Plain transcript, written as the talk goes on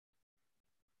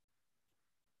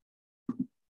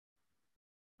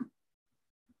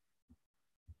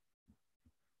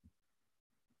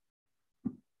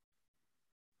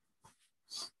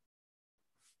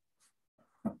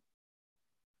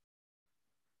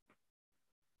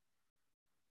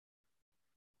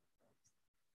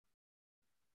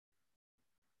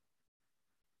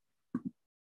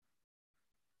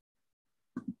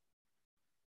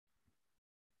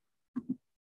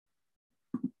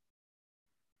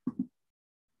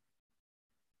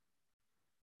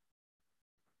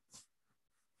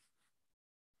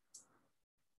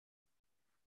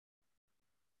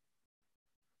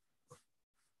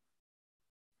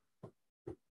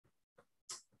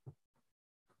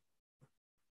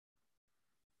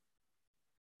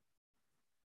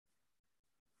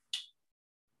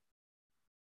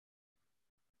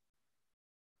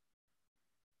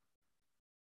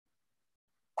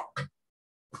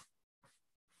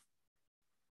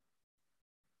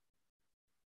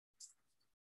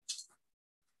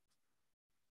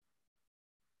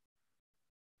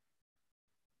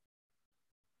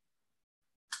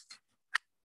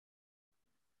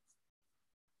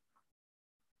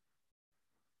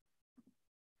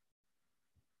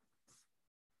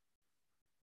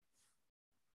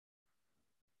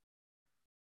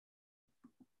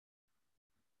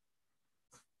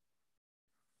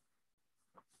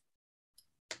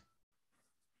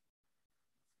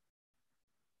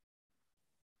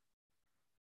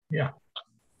Yeah.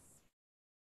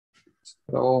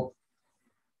 Hello.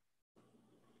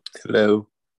 Hello.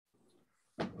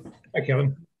 Hi,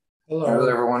 Kevin. Hello,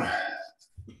 everyone.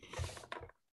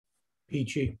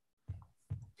 Peachy.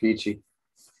 Peachy.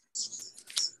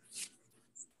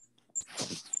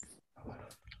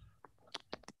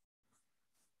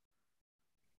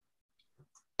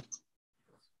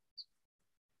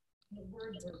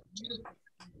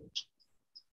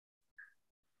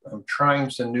 I'm trying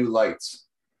some new lights.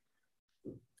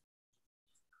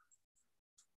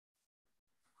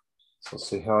 So let's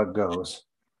see how it goes.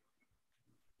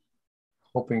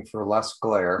 Hoping for less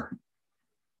glare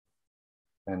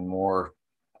and more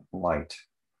light.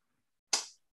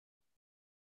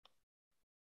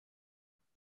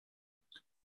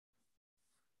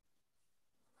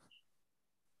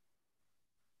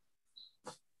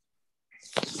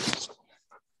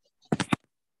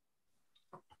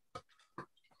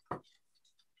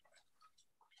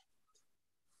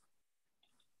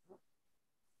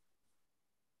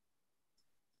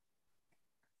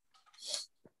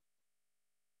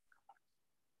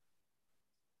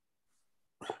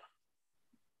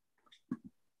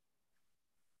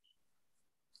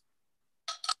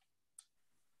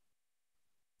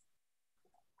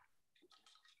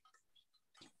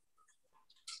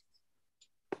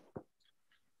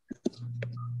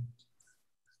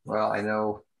 Well, I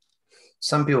know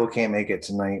some people can't make it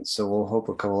tonight, so we'll hope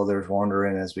a couple others wander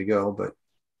in as we go. But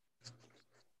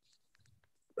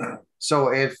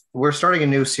so if we're starting a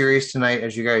new series tonight,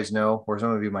 as you guys know, or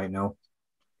some of you might know,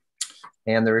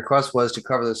 and the request was to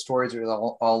cover the stories we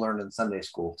all learned in Sunday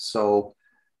school. So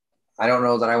I don't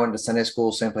know that I went to Sunday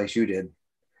school same place you did.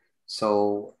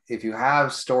 So if you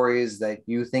have stories that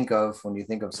you think of when you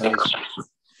think of Sunday school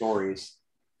stories,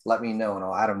 let me know and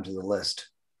I'll add them to the list.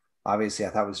 Obviously, I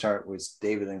thought we'd start with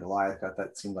David and Goliath. I thought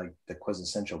that seemed like the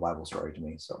quintessential Bible story to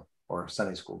me, so, or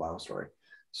Sunday school Bible story.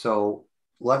 So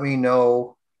let me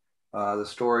know the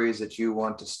stories that you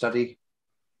want to study,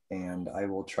 and I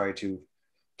will try to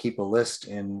keep a list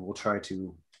and we'll try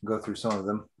to go through some of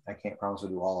them. I can't promise to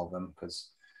do all of them because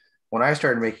when I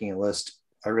started making a list,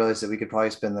 I realized that we could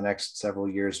probably spend the next several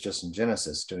years just in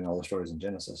Genesis, doing all the stories in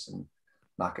Genesis and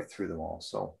not get through them all.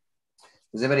 So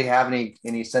does anybody have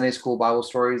any Sunday school Bible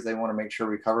stories they want to make sure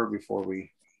we cover before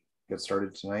we get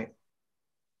started tonight?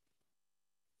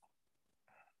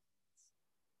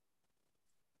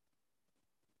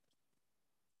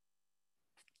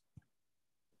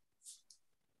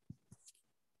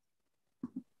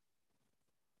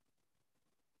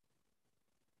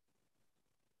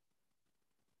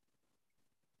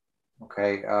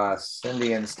 Okay,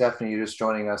 Cindy and Stephanie, you're just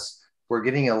joining us. We're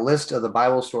getting a list of the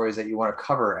Bible stories that you want to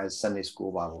cover as Sunday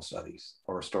school Bible studies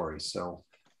or stories. So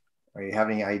are you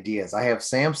having any ideas? I have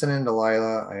Samson and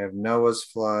Delilah. I have Noah's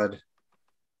flood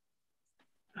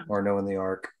or Noah in the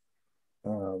ark.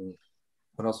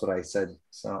 What else would I said?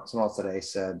 Someone else today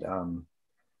said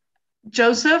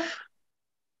Joseph.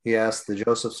 Yes, the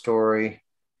Joseph story.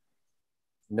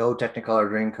 No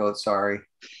Technicolor Dreamcoat, sorry.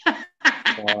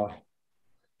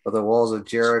 But the walls of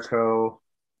Jericho.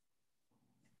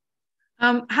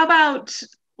 How about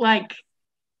like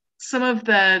some of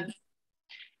the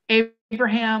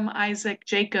Abraham, Isaac,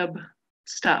 Jacob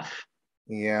stuff?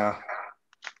 Yeah.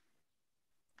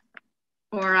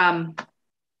 Or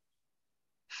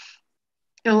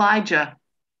Elijah.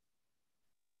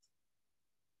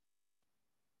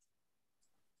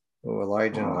 Oh,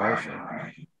 Elijah and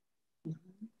Elisha.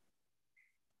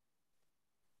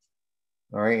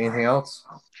 All right, anything else?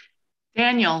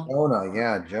 Daniel. Jonah,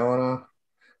 yeah, Jonah.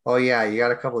 Oh yeah, you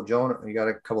got a couple of Jonah, you got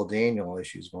a couple of Daniel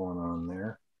issues going on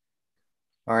there.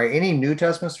 All right, any New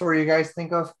Testament story you guys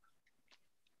think of?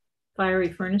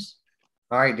 Fiery furnace.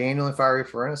 All right, Daniel and fiery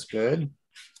furnace, good.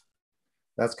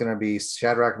 That's going to be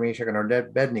Shadrach, Meshach, and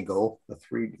Abednego, the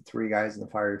three guys in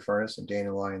the fiery furnace, and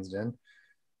Daniel lion's den.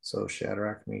 So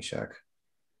Shadrach, Meshach.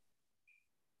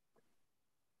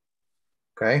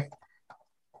 Okay.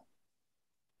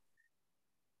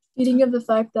 Feeding of the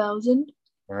 5,000.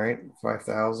 All right,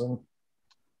 5,000.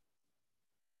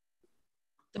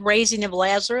 The raising of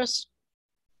Lazarus.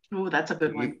 Oh, that's a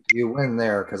good one. You win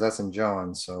there because that's in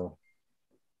John. So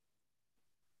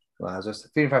Lazarus,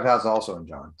 feeding 5,000 also in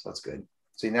John. So that's good.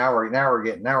 See, now we're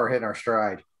hitting our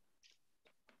stride.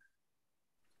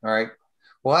 All right.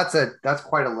 Well, that's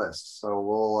quite a list.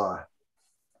 So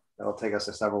that'll take us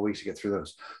several weeks to get through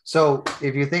those. So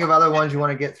if you think of other ones you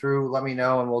want to get through, let me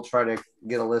know and we'll try to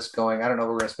get a list going. I don't know if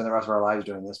we're going to spend the rest of our lives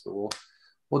doing this, but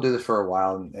we'll do this for a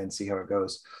while and see how it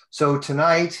goes. So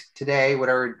today,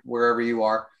 wherever you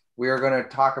are, we are going to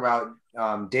talk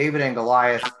about David and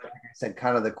Goliath said,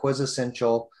 kind of the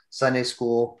quintessential Sunday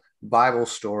school Bible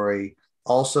story.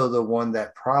 Also, the one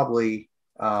that probably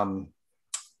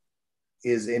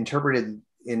is interpreted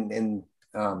in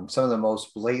some of the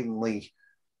most blatantly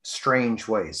strange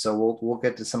ways. So we'll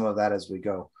get to some of that as we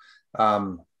go.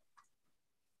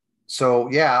 So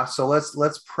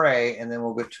let's pray, and then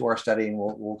we'll get to our study, and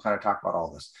we'll kind of talk about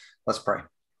all this. Let's pray.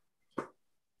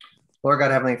 Lord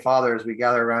God, Heavenly Father, as we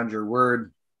gather around your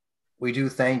word, we do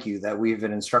thank you that we've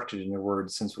been instructed in your word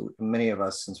since many of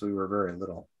us, since we were very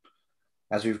little.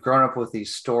 As we've grown up with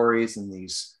these stories and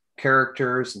these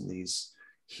characters and these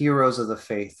heroes of the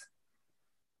faith,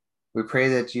 we pray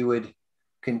that you would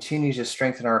continue to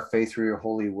strengthen our faith through your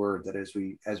holy word, that as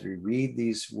we read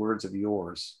these words of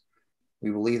yours,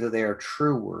 we believe that they are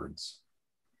true words.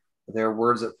 They are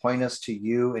words that point us to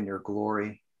you and your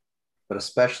glory, but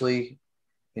especially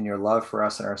in your love for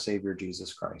us and our Savior,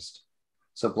 Jesus Christ.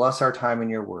 So bless our time in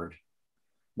your word.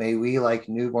 May we, like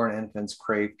newborn infants,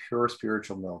 crave pure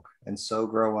spiritual milk and so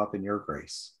grow up in your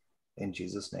grace. In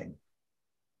Jesus' name.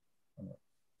 Amen.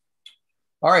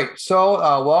 All right,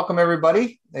 so welcome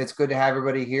everybody. It's good to have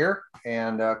everybody here,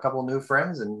 and a couple new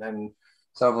friends and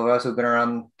several of us who've been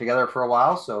around together for a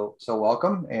while. So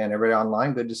welcome, and everybody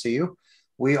online, good to see you.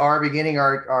 We are beginning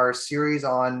our series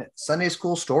on Sunday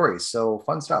school stories, so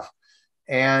fun stuff.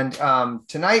 And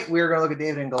tonight we're going to look at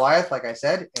David and Goliath, like I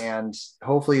said, and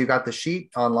hopefully you got the sheet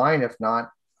online. If not,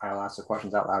 I'll ask the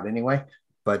questions out loud anyway,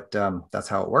 but that's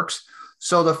how it works.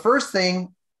 So the first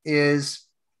thing is,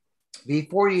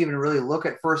 before you even really look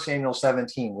at 1 Samuel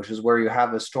 17, which is where you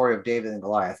have the story of David and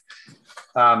Goliath,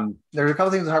 there's a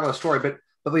couple things to talk about the story,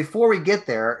 but before we get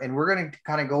there, and we're going to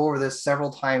kind of go over this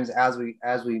several times as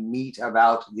we meet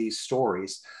about these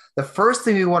stories, the first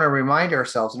thing we want to remind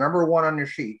ourselves, number one on your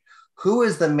sheet, who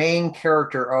is the main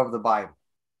character of the Bible?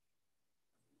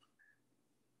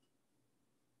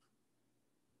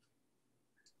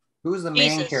 Who's the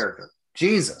main character?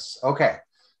 Jesus. Okay.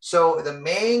 So the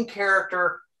main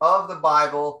character of the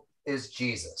Bible is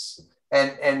Jesus.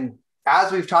 And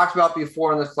as we've talked about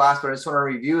before in this class, but I just want to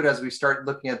review it as we start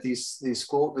looking at these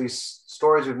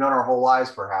stories we've known our whole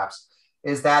lives, perhaps,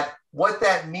 is that what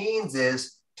that means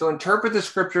is, to interpret the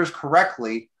scriptures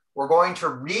correctly, we're going to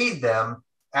read them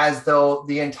as though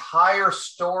the entire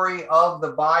story of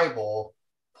the Bible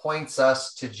points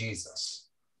us to Jesus.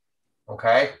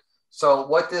 Okay? So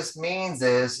what this means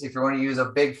is, if you're going to use a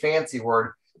big fancy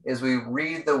word, is we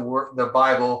read the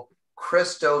Bible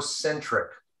Christocentric.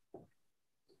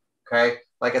 Okay?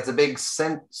 Like it's a big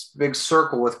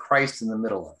circle with Christ in the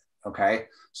middle of it. Okay?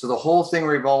 So the whole thing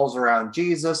revolves around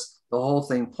Jesus. The whole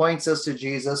thing points us to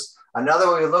Jesus.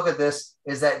 Another way to look at this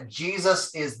is that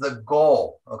Jesus is the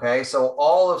goal, okay? So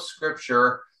all of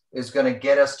Scripture is going to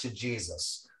get us to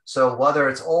Jesus. So whether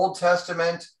it's Old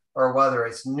Testament or whether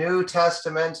it's New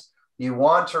Testament, you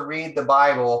want to read the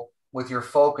Bible with your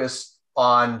focus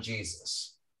on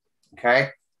Jesus,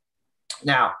 okay?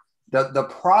 Now, the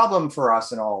problem for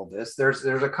us in all of this, there's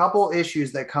a couple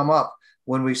issues that come up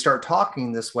when we start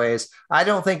talking this way. Is I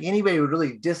don't think anybody would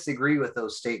really disagree with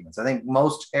those statements. I think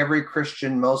every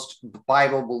Christian, most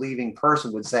Bible believing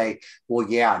person would say, well,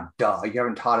 yeah, duh, you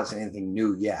haven't taught us anything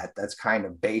new yet. That's kind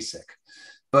of basic.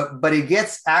 But it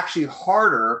gets actually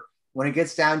harder when it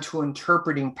gets down to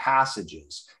interpreting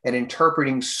passages and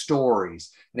interpreting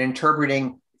stories and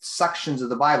interpreting sections of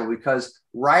the Bible, because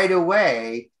right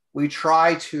away we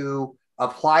try to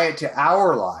apply it to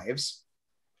our lives,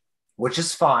 which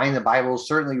is fine. The Bible is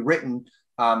certainly written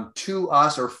to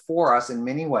us or for us in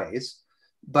many ways.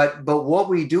 But what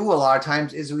we do a lot of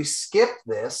times is we skip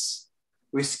this.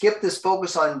 We skip this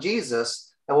focus on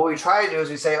Jesus. And what we try to do is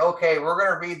we say, okay, we're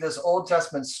going to read this Old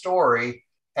Testament story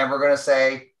and we're going to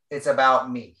say it's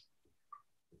about me.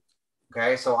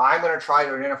 Okay, so I'm going to try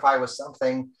to identify with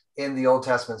something in the Old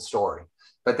Testament story.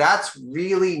 But that's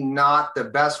really not the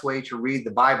best way to read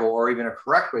the Bible, or even a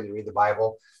correct way to read the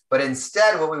Bible. But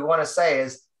instead, what we want to say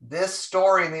is this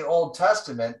story in the Old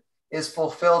Testament is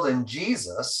fulfilled in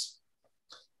Jesus.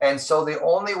 And so the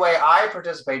only way I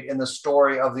participate in the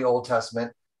story of the Old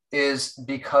Testament is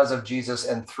because of Jesus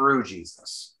and through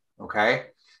Jesus. Okay?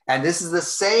 And this is the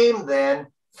same then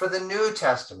for the New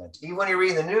Testament. Even when you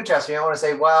read the New Testament, you don't want to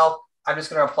say, well, I'm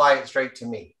just going to apply it straight to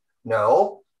me.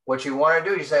 No. What you want to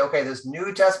do is you say, okay, this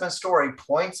New Testament story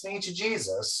points me to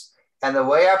Jesus. And the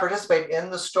way I participate in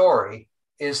the story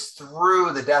is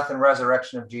through the death and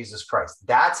resurrection of Jesus Christ.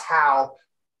 That's how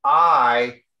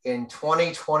I, in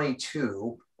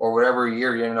 2022, or whatever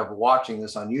year you end up watching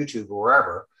this on YouTube or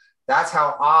wherever, that's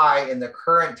how I, in the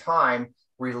current time,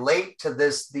 relate to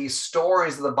these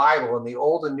stories of the Bible in the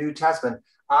Old and New Testament.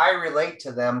 I relate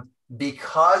to them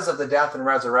because of the death and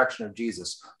resurrection of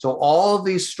Jesus. So all of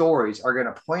these stories are going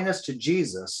to point us to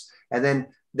Jesus, and then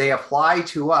they apply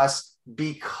to us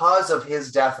because of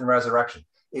his death and resurrection.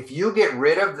 If you get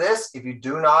rid of this, if you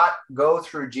do not go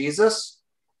through Jesus,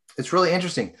 it's really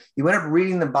interesting. You end up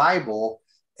reading the Bible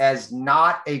as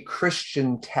not a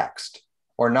Christian text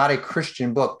or not a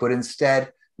Christian book, but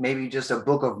instead maybe just a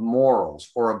book of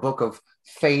morals or a book of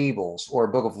fables or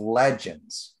a book of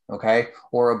legends, okay?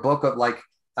 Or a book of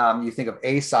you think of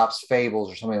Aesop's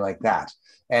fables or something like that.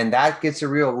 And that gets a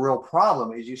real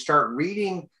problem is you start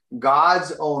reading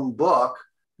God's own book,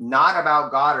 not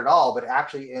about God at all, but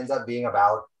actually ends up being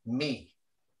about me,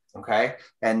 okay?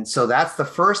 And so that's the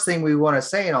first thing we want to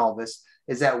say in all this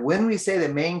is that when we say the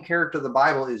main character of the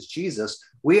Bible is Jesus,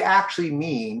 we actually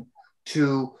mean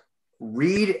to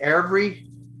read every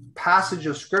passage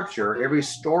of Scripture, every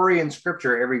story in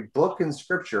Scripture, every book in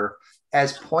Scripture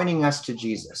as pointing us to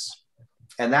Jesus.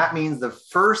 And that means the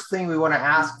first thing we want to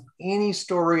ask any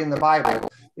story in the Bible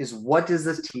is, what does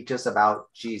this teach us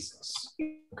about Jesus?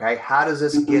 Okay, how does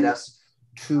this get us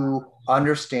to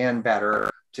understand better,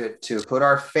 to put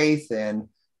our faith in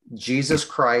Jesus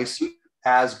Christ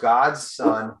as God's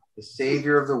Son, the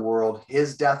Savior of the world,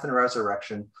 his death and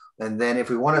resurrection? And then if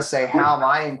we want to say, how am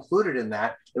I included in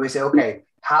that? Then we say, okay,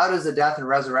 how does the death and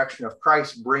resurrection of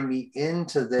Christ bring me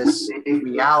into this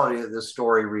reality that this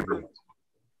story reveals?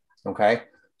 Okay,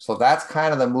 so that's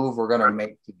kind of the move we're going to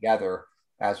make together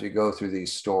as we go through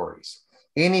these stories.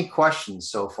 Any questions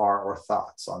so far or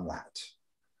thoughts on that?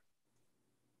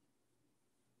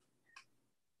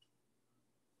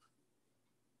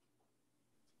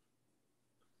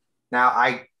 Now,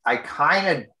 I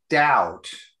kind of doubt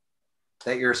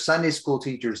that your Sunday school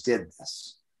teachers did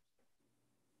this.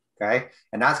 Okay,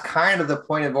 and that's kind of the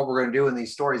point of what we're going to do in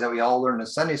these stories that we all learn in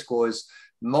Sunday school is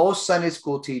most Sunday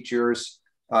school teachers,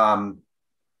 and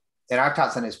I've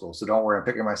taught Sunday school, so don't worry, I'm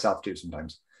picking myself too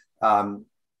sometimes.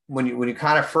 When you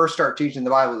kind of first start teaching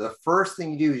the Bible, the first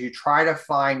thing you do is you try to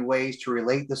find ways to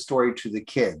relate the story to the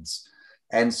kids.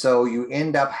 And so you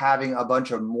end up having a bunch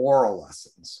of moral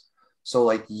lessons. So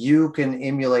like you can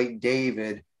emulate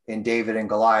David in David and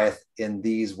Goliath in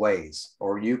these ways,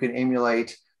 or you can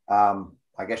emulate,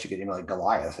 I guess you could emulate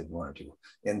Goliath if you wanted to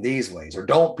in these ways, or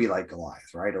don't be like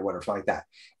Goliath, right? Or whatever, like that.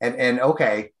 And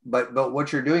okay, but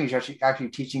what you're doing is actually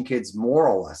teaching kids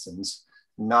moral lessons,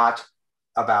 not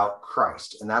about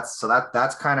Christ. And that's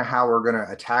kind of how we're going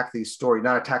to attack these stories,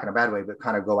 not attack in a bad way, but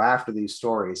kind of go after these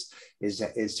stories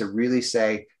is to really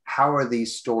say, how are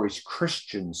these stories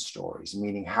Christian stories?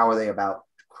 Meaning, how are they about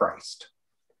Christ?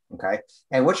 Okay.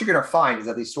 And what you're going to find is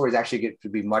that these stories actually get to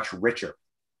be much richer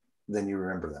than you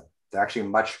remember them. They're actually a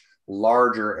much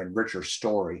larger and richer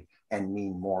story and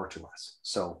mean more to us.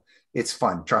 So it's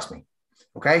fun. Trust me.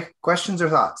 Okay. Questions or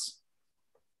thoughts?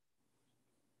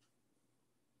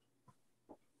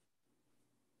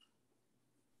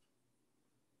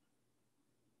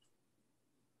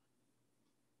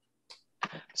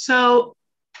 So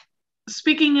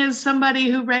speaking as somebody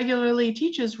who regularly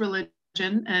teaches religion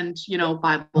and,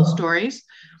 Bible stories,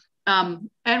 and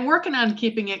working on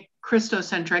keeping it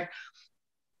Christocentric,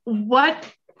 what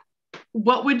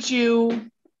would you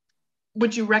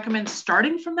recommend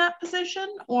starting from that position,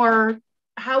 or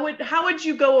how would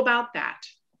you go about that?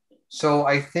 So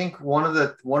I think one of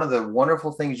the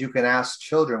wonderful things you can ask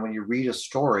children when you read a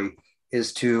story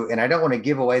is to, and I don't want to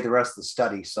give away the rest of the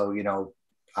study, so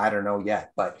I don't know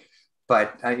yet, but I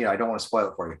don't want to spoil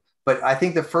it for you. But I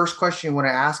think the first question you want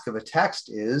to ask of a text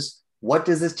is, what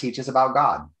does this teach us about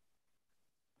God?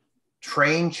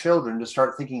 Train children to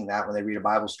start thinking that when they read a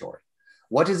Bible story.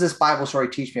 What does this Bible story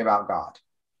teach me about God?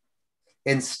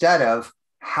 Instead of,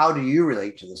 how do you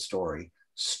relate to the story?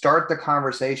 Start the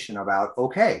conversation about,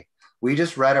 okay, we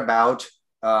just read about,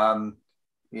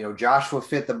 Joshua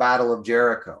fit the battle of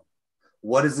Jericho.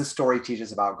 What does this story teach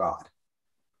us about God?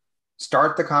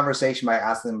 Start the conversation by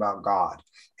asking them about God.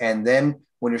 And then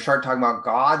when you start talking about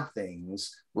God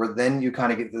things, where then you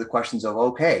kind of get to the questions of,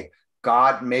 okay,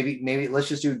 God, maybe let's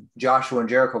just do Joshua and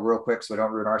Jericho real quick so we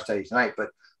don't ruin our study tonight.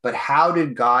 But how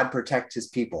did God protect his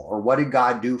people? Or what did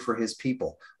God do for his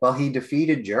people? Well, he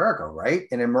defeated Jericho, right?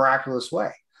 In a miraculous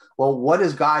way. Well, what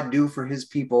does God do for his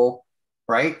people,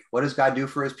 right? What does God do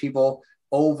for his people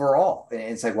overall? And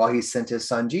it's like, well, he sent his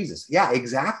son, Jesus. Yeah,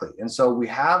 exactly. And so we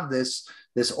have this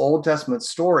Old Testament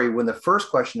story. When the first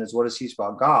question is, what does he teach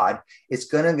about God? It's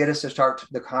going to get us to start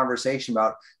the conversation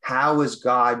about, how is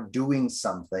God doing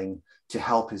something to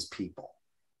help his people,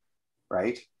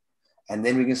 right? And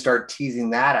then we can start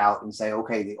teasing that out and say,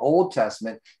 okay, the Old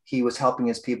Testament, he was helping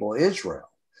his people Israel.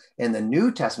 In the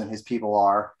New Testament, his people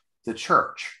are the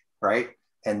church, right?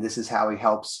 And this is how he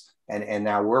helps and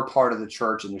now we're part of the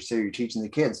church, and you're teaching the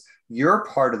kids. You're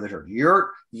part of the church.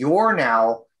 You're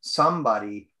now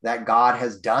somebody that God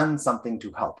has done something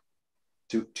to help.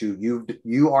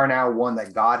 You are now one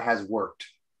that God has worked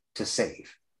to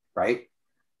save, right?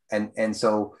 And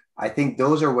so I think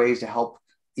those are ways to help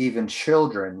even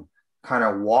children kind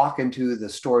of walk into the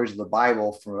stories of the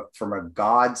Bible from a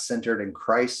God-centered and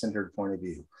Christ-centered point of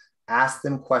view. Ask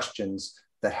them questions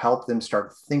that help them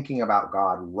start thinking about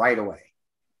God right away.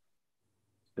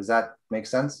 Does that make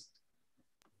sense?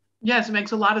 Yes, it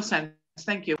makes a lot of sense.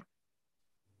 Thank you.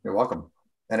 You're welcome.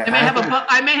 And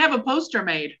I may have a poster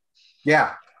made.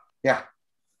 Yeah.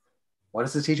 What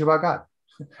does this teach about God?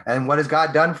 And what has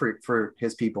God done for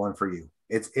his people and for you?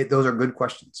 Those are good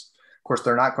questions. Of course,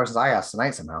 they're not questions I asked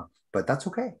tonight somehow, but that's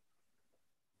okay.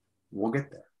 We'll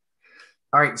get there.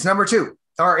 All right, it's number 2.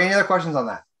 Or any other questions on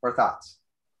that or thoughts?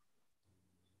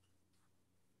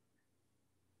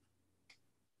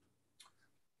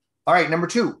 All right, number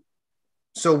 2.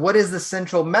 So what is the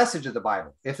central message of the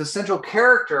Bible? If the central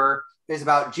character is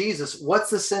about Jesus, what's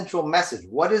the central message?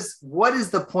 What is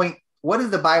the point? What is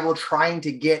the Bible trying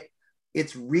to get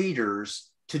its readers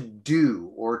to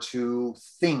do or to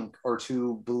think or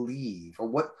to believe?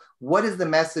 Or what is the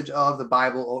message of the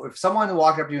Bible? Or if someone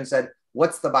walked up to you and said,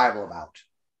 "What's the Bible about?"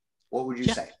 What would you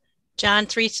say? John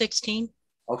 3:16.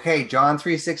 Okay, John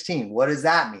 3:16. What does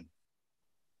that mean?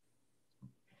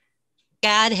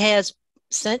 God has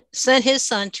sent his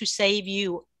son to save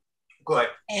you. Good.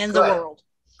 And the world.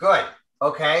 Good.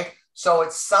 Okay. So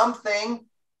it's something,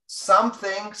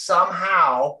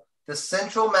 somehow, the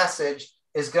central message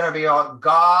is going to be on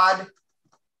God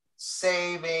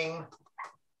saving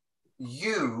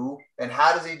you. And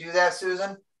how does he do that,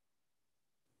 Susan?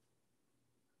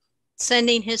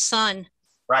 Sending his son.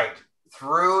 Right.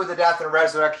 Through the death and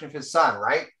resurrection of his son,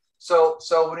 right? So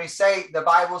when we say the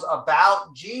Bible's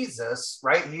about Jesus,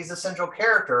 right? He's the central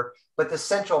character, but the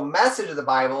central message of the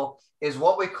Bible is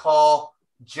what we call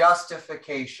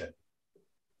justification,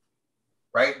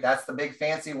 right? That's the big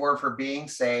fancy word for being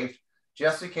saved.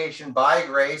 Justification by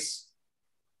grace.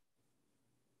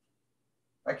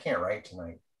 I can't write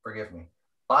tonight. Forgive me.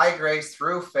 By grace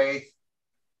through faith.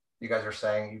 You guys are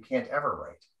saying you can't ever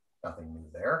write. Nothing new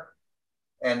there.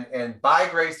 And by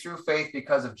grace through faith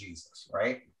because of Jesus,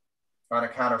 right? On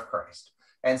account of Christ.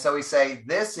 And so we say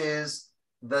this is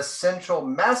the central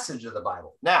message of the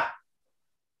Bible. Now,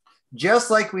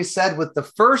 just like we said with the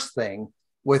first thing,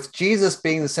 with Jesus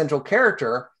being the central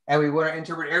character, and we want to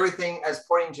interpret everything as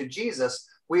pointing to Jesus,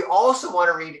 we also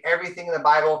want to read everything in the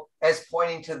Bible as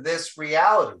pointing to this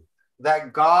reality,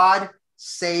 that God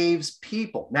saves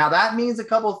people. Now, that means a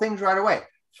couple of things right away.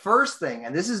 First thing,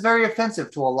 and this is very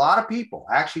offensive to a lot of people.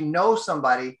 I actually know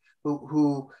somebody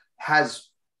who has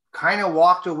kind of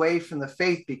walked away from the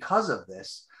faith because of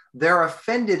this. They're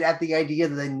offended at the idea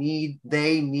that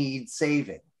they need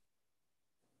saving.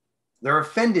 They're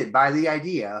offended by the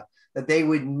idea that they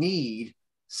would need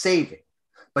saving.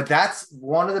 But that's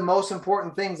one of the most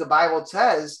important things the Bible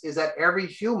says, is that every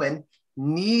human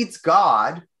needs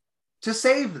God to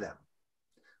save them.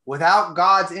 Without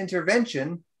God's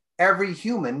intervention, every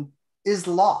human is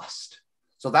lost.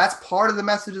 So that's part of the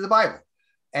message of the Bible.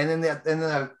 And then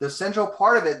the central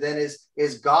part of it then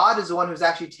is God is the one who's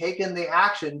actually taken the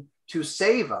action to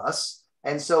save us.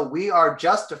 And so we are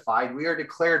justified. We are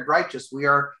declared righteous. We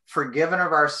are forgiven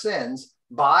of our sins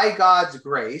by God's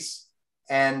grace.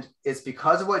 And it's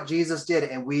because of what Jesus did.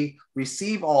 And we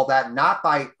receive all that, not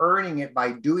by earning it,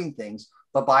 by doing things,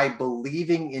 but by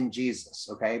believing in Jesus,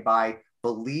 okay? By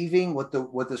believing what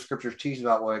the scriptures teach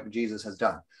about what Jesus has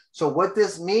done. So what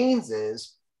this means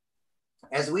is,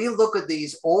 as we look at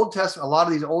these Old Testament, a lot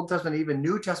of these Old Testament, even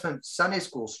New Testament Sunday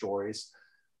school stories,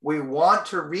 we want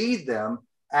to read them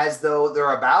as though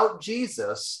they're about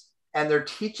Jesus and they're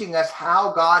teaching us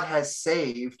how God has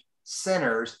saved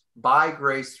sinners by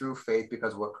grace through faith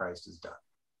because of what Christ has done.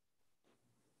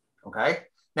 Okay?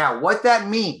 Now, what that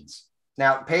means,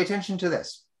 now pay attention to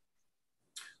this.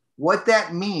 What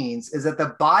that means is that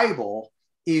the Bible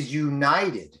is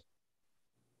united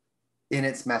in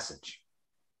its message.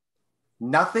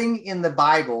 Nothing in the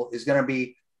Bible is going to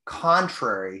be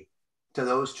contrary to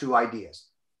those two ideas,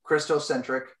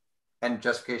 Christocentric and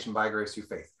justification by grace through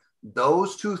faith.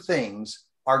 Those two things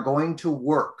are going to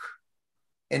work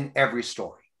in every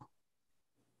story.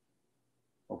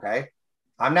 Okay?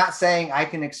 I'm not saying I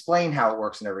can explain how it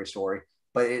works in every story,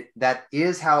 but that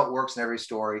is how it works in every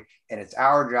story. And it's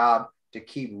our job to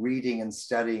keep reading and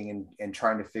studying and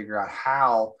trying to figure out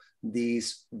how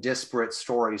these disparate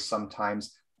stories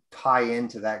sometimes tie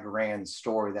into that grand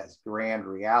story, that grand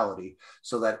reality,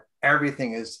 so that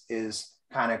everything is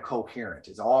kind of coherent.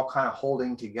 It's all kind of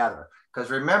holding together. Because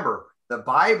remember, the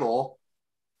Bible,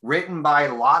 written by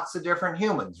lots of different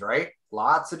humans, right?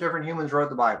 Lots of different humans wrote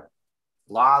the Bible.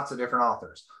 Lots of different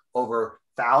authors over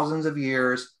thousands of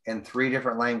years in 3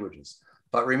 different languages.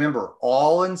 But remember,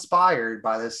 all inspired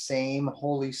by the same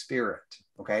Holy Spirit.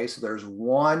 Okay, so there's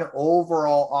one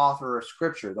overall author of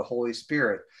Scripture, the Holy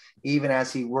Spirit, even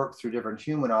as he worked through different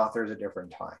human authors at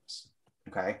different times.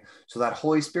 Okay, so that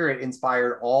Holy Spirit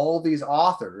inspired all these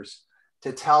authors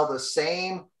to tell the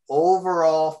same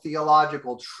overall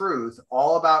theological truth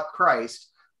all about Christ,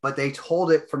 but they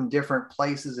told it from different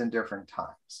places and different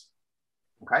times.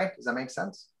 Okay, does that make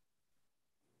sense?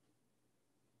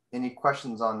 Any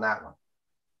questions on that one?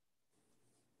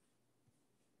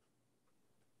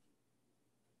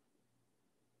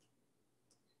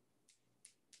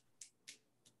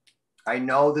 I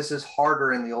know this is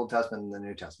harder in the Old Testament than the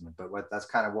New Testament, but that's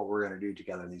kind of what we're going to do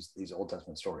together, these Old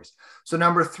Testament stories. So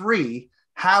number 3,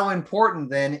 how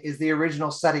important then is the original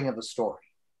setting of the story?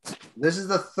 This is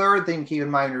the third thing to keep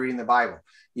in mind when you're reading the Bible.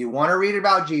 You want to read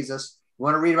about Jesus, you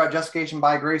want to read about justification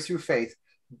by grace through faith,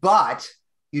 but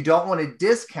you don't want to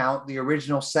discount the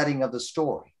original setting of the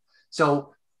story.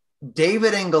 So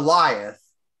David and Goliath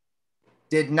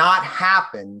did not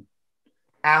happen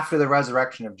after the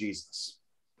resurrection of Jesus.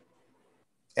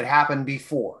 It happened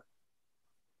before.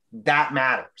 That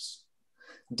matters.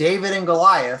 David and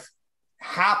Goliath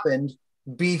happened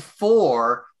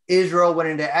before Israel went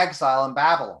into exile in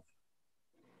Babylon.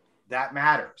 That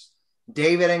matters.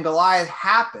 David and Goliath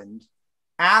happened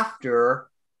after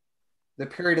the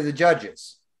period of the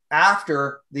Judges,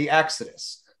 after the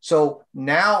Exodus. So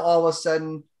now all of a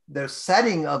sudden, the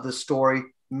setting of the story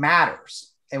matters.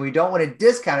 And we don't want to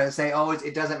discount it and say, oh,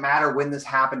 it doesn't matter when this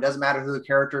happened. It doesn't matter who the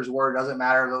characters were. It doesn't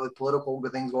matter the political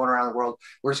things going around the world.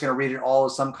 We're just going to read it all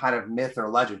as some kind of myth or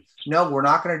legend. No, we're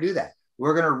not going to do that.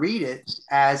 We're going to read it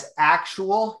as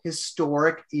actual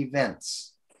historic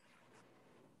events.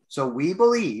 So we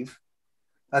believe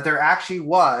that there actually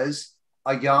was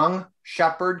a young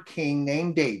shepherd king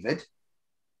named David,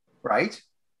 right?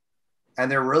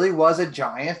 And there really was a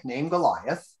giant named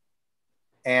Goliath.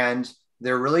 And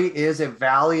there really is a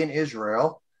valley in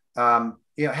Israel.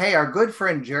 Hey, our good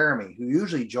friend Jeremy, who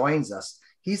usually joins us,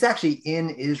 he's actually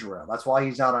in Israel. That's why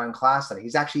he's not on class today.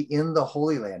 He's actually in the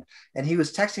Holy Land. And he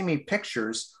was texting me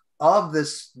pictures of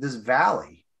this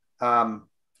valley. I'm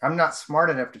not smart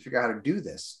enough to figure out how to do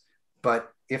this,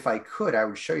 but if I could, I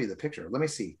would show you the picture. Let me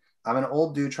see. I'm an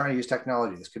old dude trying to use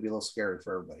technology. This could be a little scary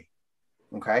for everybody.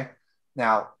 Okay.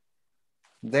 Now,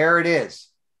 there it is.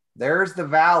 There's the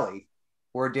valley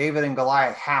where David and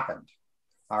Goliath happened.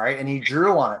 All right. And he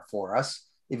drew on it for us.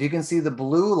 If you can see the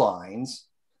blue lines,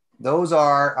 those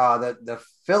are the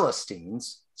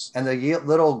Philistines, and the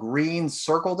little green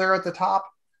circle there at the top,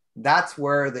 that's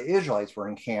where the Israelites were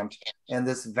encamped. And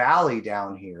this valley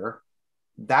down here,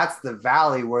 that's the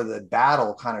valley where the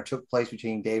battle kind of took place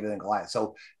between David and Goliath.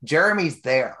 So Jeremy's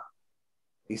there.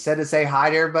 He said to say hi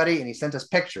to everybody, and he sent us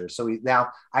pictures. So now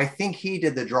I think he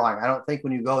did the drawing. I don't think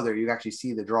when you go there, you actually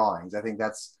see the drawings. I think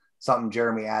that's something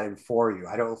Jeremy added for you.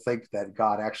 I don't think that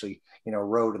God actually,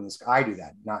 wrote in the sky. I do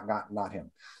that, not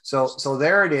him. So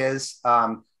there it is.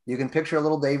 You can picture a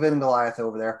little David and Goliath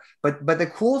over there. But the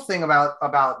cool thing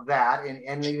about that,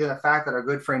 and even the fact that our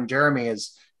good friend Jeremy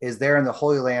is there in the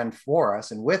Holy Land for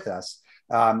us and with us,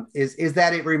 is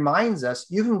that it reminds us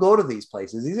you can go to these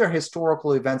places. These are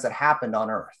historical events that happened on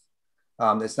earth.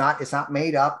 It's not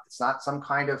made up. It's not some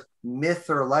kind of myth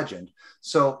or legend.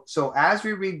 So as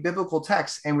we read biblical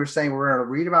texts and we're saying we're going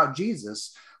to read about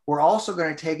Jesus, we're also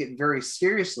going to take it very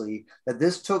seriously that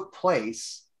this took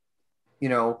place,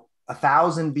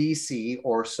 1000 BC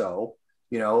or so,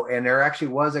 and there actually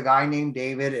was a guy named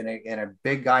David and a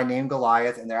big guy named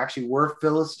Goliath, and there actually were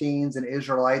Philistines and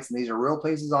Israelites, and these are real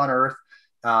places on earth.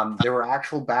 There were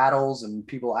actual battles and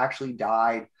people actually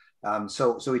died.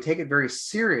 So we take it very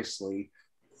seriously,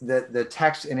 the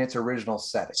text in its original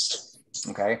setting.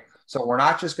 Okay. So we're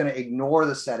not just going to ignore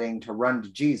the setting to run to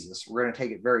Jesus. We're going to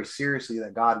take it very seriously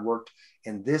that God worked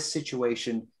in this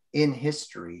situation in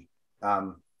history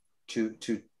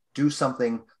to do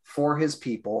something for his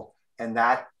people. And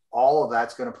that all of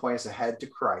that's going to point us ahead to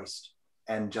Christ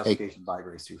and justification by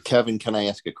grace through faith. Kevin, can I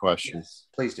ask a question? Yes,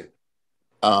 please do.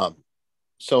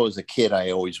 So as a kid,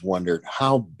 I always wondered,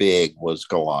 how big was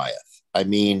Goliath? I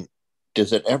mean,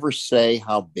 does it ever say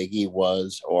how big he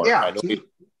was? Or yeah,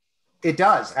 it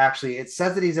does actually. It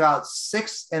says that he's about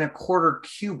 6 1/4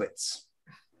 cubits.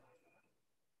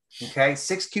 Okay,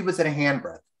 6 cubits and a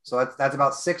handbreadth. So that's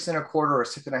about 6 1/4 or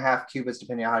 6.5 cubits,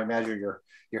 depending on how you measure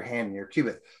your hand and your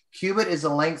cubit. Cubit is the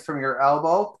length from your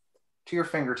elbow to your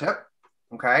fingertip.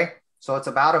 Okay. So it's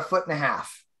about 1.5 feet.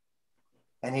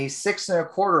 And he's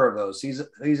 6.25 of those.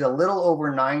 He's a little over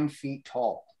 9 feet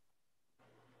tall.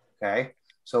 Okay.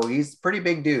 So he's a pretty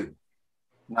big dude.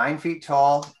 9 feet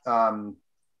tall.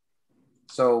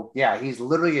 So yeah, he's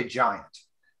literally a giant.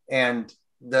 And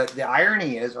the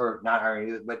irony is, or not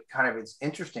irony, but kind of it's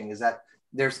interesting, is that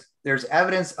there's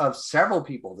evidence of several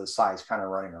people this size kind of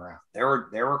running around. There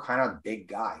were kind of big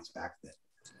guys back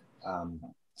then.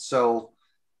 So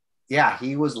yeah,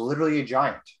 he was literally a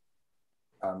giant.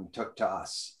 To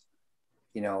us,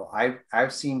 you know,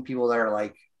 I've seen people that are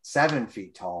like 7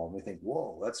 feet tall, and we think,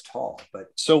 whoa, that's tall. But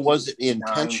so was it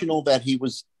intentional that he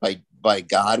was by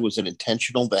God? Was it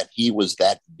intentional that he was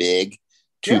that big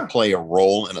to play a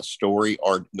role in a story,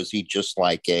 or was he just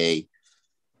like and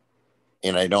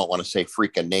I don't want to say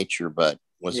freak of nature, but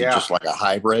was he just like a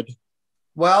hybrid?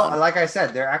 Well, like I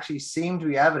said, there actually seemed to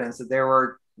be evidence that there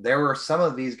were some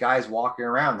of these guys walking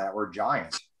around that were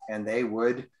giants, and they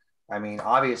would. I mean,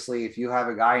 obviously, if you have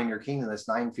a guy in your kingdom that's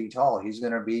 9 feet tall, he's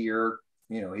going to be your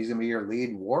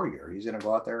lead warrior. He's going to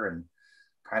go out there and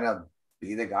kind of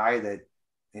be the guy that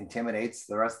intimidates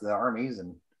the rest of the armies.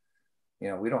 And, you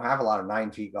know, we don't have a lot of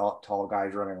 9 feet tall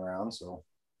guys running around, so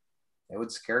it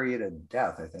would scare you to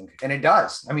death, I think. And it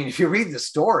does. I mean, if you read the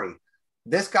story,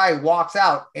 this guy walks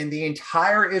out and the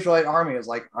entire Israelite army is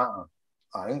like, I'm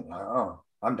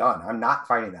done. I'm not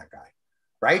fighting that guy.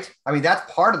 Right? I mean,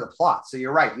 that's part of the plot. So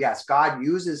you're right. Yes, God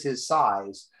uses his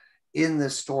size in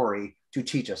this story to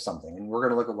teach us something. And we're going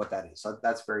to look at what that is. So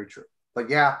that's very true. But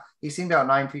yeah, he seemed about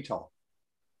 9 feet tall,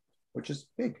 which is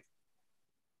big.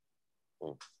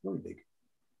 Really big.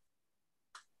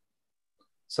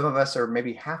 Some of us are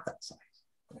maybe half that size.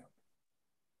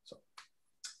 So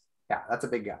yeah, that's a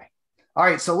big guy. All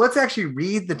right. So let's actually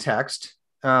read the text.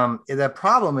 The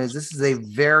problem is this is a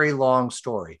very long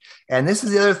story. And this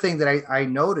is the other thing that I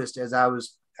noticed as I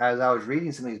was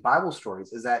reading some of these Bible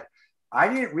stories, is that I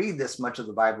didn't read this much of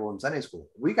the Bible in Sunday school.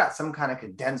 We got some kind of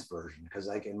condensed version, because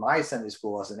like in my Sunday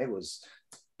school lesson, it was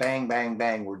bang, bang,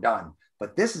 bang, we're done.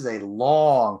 But this is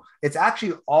it's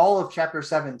actually all of chapter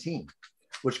 17,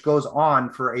 which goes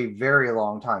on for a very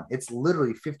long time. It's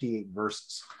literally 58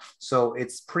 verses. So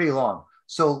it's pretty long.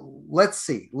 So let's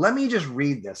see. Let me just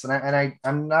read this. And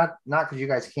I'm not because you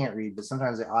guys can't read, but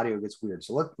sometimes the audio gets weird.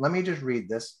 So let me just read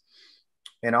this,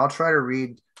 and I'll try to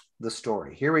read the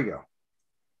story. Here we go.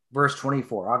 Verse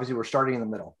 24. Obviously, we're starting in the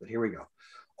middle, but here we go.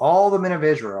 All the men of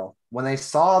Israel, when they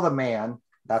saw the man,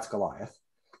 that's Goliath,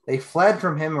 they fled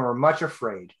from him and were much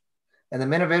afraid. And the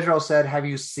men of Israel said, have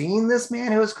you seen this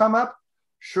man who has come up?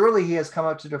 Surely he has come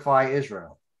up to defy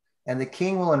Israel. And the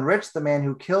king will enrich the man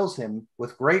who kills him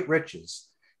with great riches,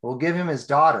 will give him his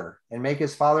daughter, and make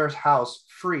his father's house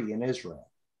free in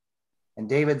Israel. And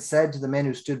David said to the men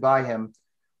who stood by him,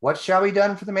 what shall be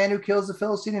done for the man who kills the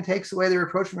Philistine and takes away the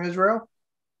reproach from Israel?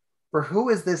 For who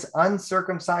is this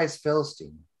uncircumcised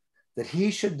Philistine, that he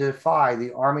should defy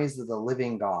the armies of the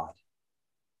living God?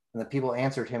 And the people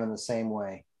answered him in the same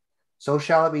way, so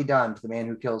shall it be done to the man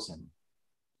who kills him.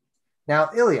 Now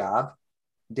Eliab,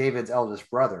 David's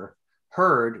eldest brother,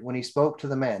 heard when he spoke to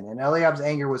the men, and Eliab's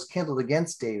anger was kindled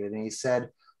against David, and he said,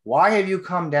 why have you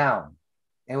come down?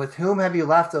 And with whom have you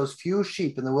left those few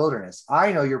sheep in the wilderness?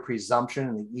 I know your presumption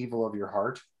and the evil of your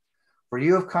heart, for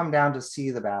you have come down to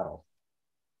see the battle.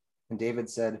 And David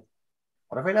said,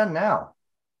 what have I done now?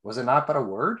 Was it not but a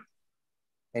word?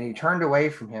 And he turned away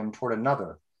from him toward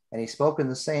another, and he spoke in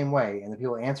the same way, and the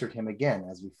people answered him again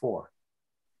as before.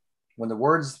 When the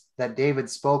words that David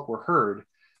spoke were heard,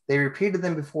 they repeated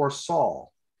them before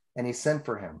Saul, and he sent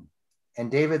for him. And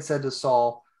David said to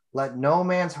Saul, let no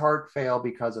man's heart fail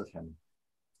because of him.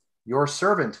 Your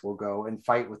servant will go and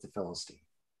fight with the Philistine.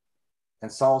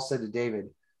 And Saul said to David,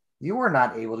 you are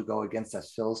not able to go against that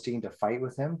Philistine to fight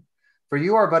with him, for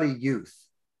you are but a youth,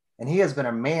 and he has been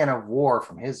a man of war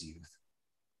from his youth.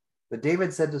 But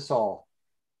David said to Saul,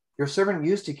 your servant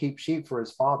used to keep sheep for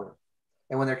his father.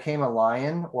 And when there came a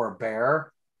lion or a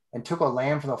bear and took a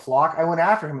lamb from the flock, I went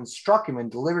after him and struck him and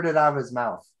delivered it out of his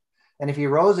mouth. And if he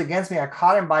rose against me, I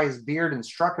caught him by his beard and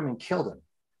struck him and killed him.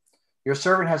 Your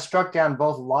servant has struck down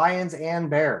both lions and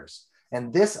bears,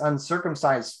 and this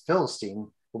uncircumcised Philistine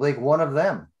will make one of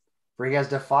them, for he has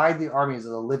defied the armies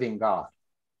of the living God.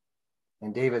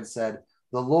 And David said,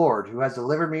 the Lord, who has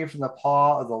delivered me from the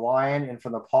paw of the lion and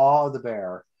from the paw of the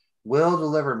bear, will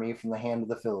deliver me from the hand of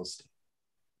the Philistine.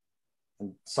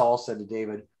 And Saul said to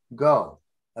David, go,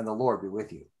 and the Lord be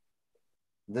with you.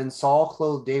 Then Saul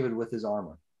clothed David with his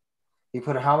armor. He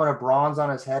put a helmet of bronze on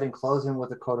his head and clothed him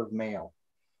with a coat of mail.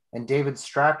 And David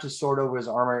strapped his sword over his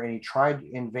armor, and he tried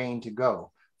in vain to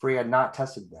go, for he had not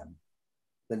tested them.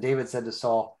 Then David said to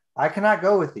Saul, I cannot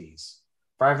go with these,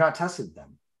 for I have not tested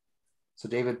them. So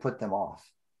David put them off.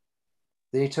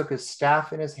 Then he took his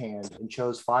staff in his hand and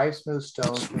chose 5 smooth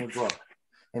stones from the brook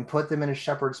and put them in his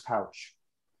shepherd's pouch.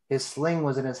 His sling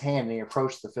was in his hand, and he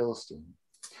approached the Philistine.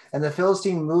 And the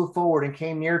Philistine moved forward and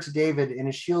came near to David and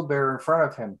his shield bearer in front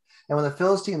of him. And when the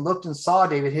Philistine looked and saw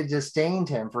David, he disdained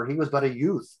him, for he was but a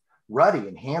youth, ruddy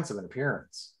and handsome in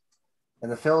appearance.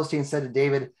 And the Philistine said to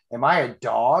David, am I a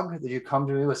dog that you come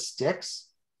to me with sticks?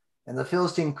 And the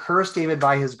Philistine cursed David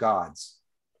by his gods.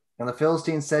 And the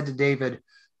Philistine said to David,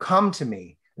 come to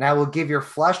me, and I will give your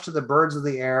flesh to the birds of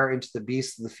the air and to the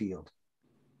beasts of the field.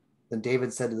 Then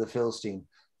David said to the Philistine,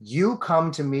 you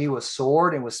come to me with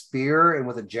sword and with spear and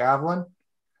with a javelin,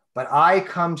 but I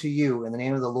come to you in the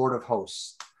name of the Lord of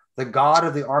hosts, the God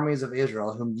of the armies of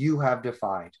Israel, whom you have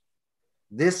defied.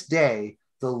 This day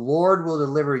the Lord will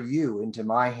deliver you into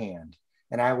my hand,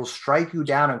 and I will strike you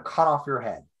down and cut off your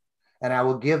head. And I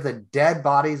will give the dead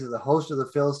bodies of the host of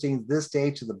the Philistines this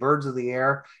day to the birds of the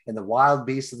air and the wild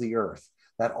beasts of the earth,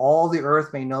 that all the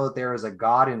earth may know that there is a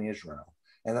God in Israel,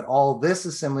 and that all this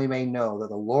assembly may know that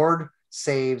the Lord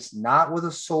saves not with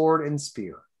a sword and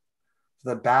spear.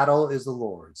 For the battle is the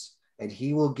Lord's, and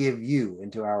he will give you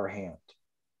into our hand.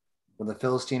 When the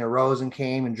Philistine arose and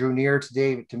came and drew near to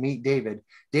David to meet David,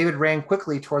 David ran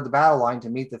quickly toward the battle line to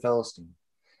meet the Philistine.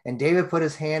 And David put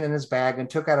his hand in his bag and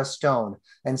took out a stone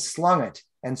and slung it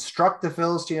and struck the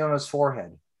Philistine on his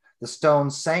forehead. The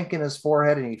stone sank in his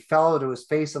forehead and he fell to his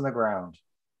face on the ground.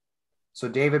 So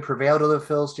David prevailed over the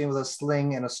Philistine with a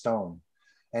sling and a stone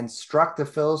and struck the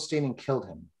Philistine and killed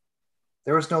him.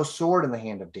 There was no sword in the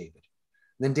hand of David.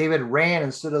 Then David ran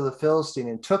and stood to the Philistine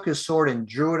and took his sword and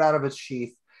drew it out of its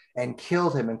sheath and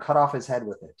killed him and cut off his head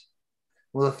with it.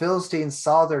 When the Philistines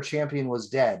saw their champion was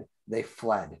dead, they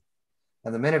fled.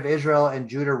 And the men of Israel and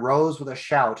Judah rose with a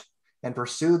shout and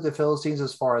pursued the Philistines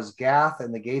as far as Gath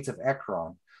and the gates of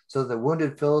Ekron. So the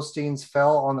wounded Philistines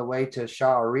fell on the way to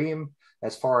Sha'arim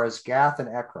as far as Gath and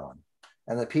Ekron.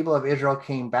 And the people of Israel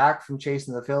came back from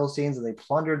chasing the Philistines, and they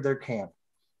plundered their camp.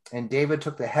 And David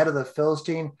took the head of the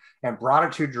Philistine and brought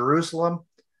it to Jerusalem,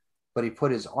 but he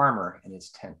put his armor in his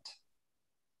tent.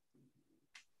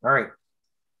 All right.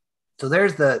 So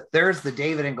there's the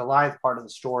David and Goliath part of the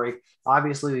story.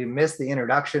 Obviously, we missed the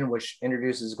introduction, which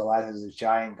introduces Goliath as this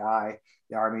giant guy,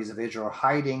 the armies of Israel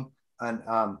hiding. And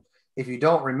if you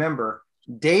don't remember,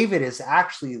 David is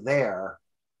actually there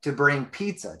to bring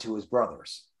pizza to his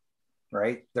brothers,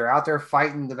 right? They're out there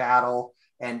fighting the battle,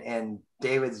 and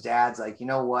David's dad's like, you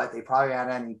know what? They probably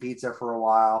haven't had any pizza for a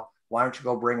while. Why don't you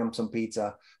go bring them some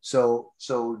pizza? So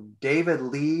David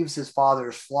leaves his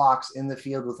father's flocks in the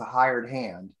field with a hired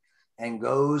hand and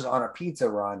goes on a pizza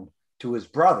run to his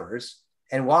brothers.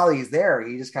 And while he's there,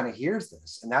 he just kind of hears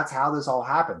this. And that's how this all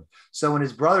happened. So when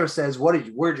his brother says,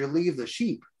 where'd you leave the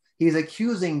sheep? He's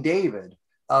accusing David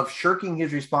of shirking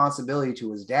his responsibility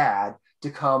to his dad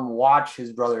to come watch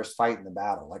his brothers fight in the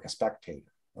battle like a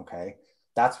spectator. Okay.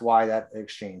 That's why that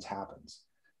exchange happens.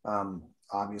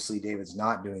 Obviously, David's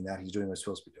not doing that. He's doing what he's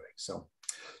supposed to be doing. So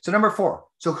number 4.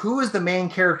 So who is the main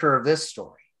character of this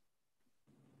story?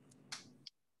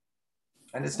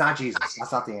 And it's not Jesus.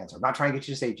 That's not the answer. I'm not trying to get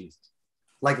you to say Jesus.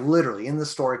 Like literally in the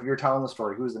story, if you're telling the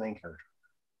story, who's the main character?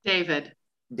 David.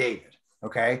 David.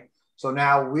 Okay. So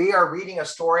now we are reading a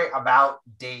story about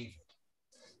David.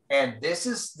 And this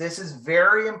is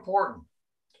very important.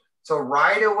 So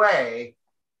right away,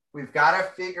 we've got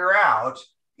to figure out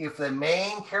if the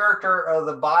main character of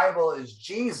the Bible is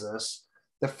Jesus,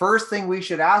 the first thing we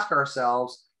should ask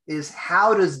ourselves is,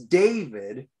 how does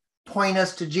David point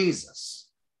us to Jesus?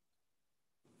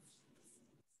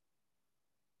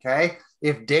 Okay,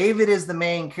 if David is the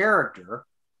main character,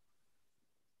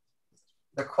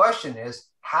 the question is,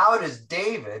 how does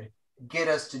David get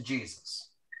us to Jesus,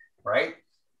 right?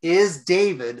 Is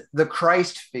David the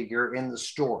Christ figure in the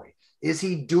story? Is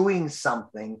he doing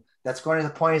something that's going to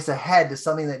point us ahead to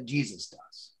something that Jesus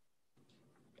does?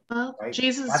 Well, right?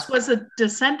 Jesus was a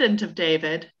descendant of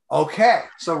David. Okay,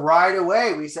 so right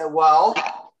away we said, well,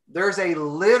 there's a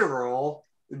literal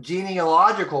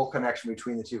genealogical connection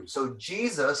between the two. So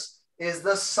Jesus is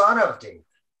the son of David.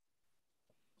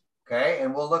 Okay,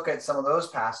 and we'll look at some of those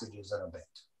passages in a bit.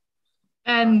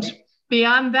 And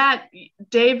beyond that,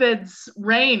 David's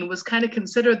reign was kind of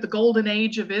considered the golden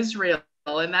age of Israel.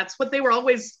 And that's what they were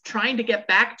always trying to get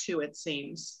back to, it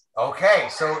seems. Okay,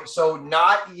 so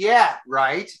not yet,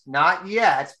 right? Not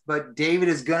yet, but David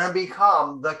is going to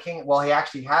become the king. Well, he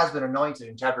actually has been anointed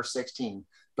in chapter 16,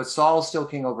 but Saul's still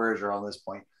king over Israel at this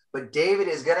point. But David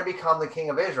is going to become the king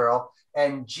of Israel.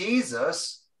 And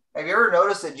Jesus, have you ever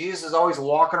noticed that Jesus is always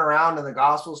walking around in the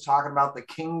Gospels talking about the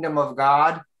kingdom of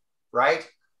God? right?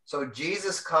 So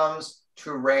Jesus comes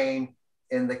to reign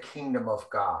in the kingdom of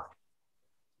God.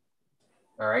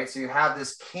 All right, so you have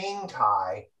this king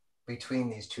tie between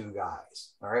these two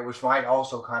guys, all right, which might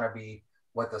also kind of be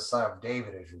what the son of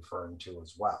David is referring to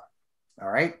as well. All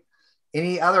right.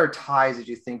 Any other ties that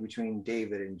you think between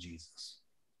David and Jesus?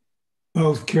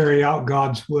 Both carry out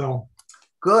God's will.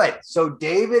 Good. So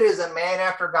David is a man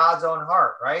after God's own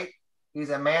heart, right?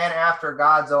 He's a man after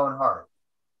God's own heart.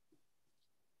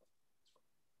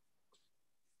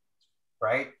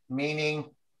 Right? Meaning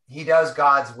he does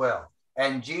God's will.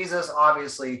 And Jesus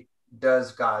obviously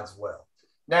does God's will.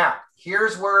 Now,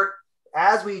 here's where,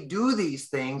 as we do these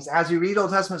things, as we read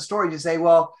Old Testament stories, you say,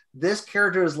 well, this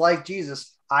character is like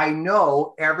Jesus. I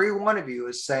know every one of you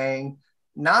is saying,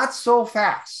 not so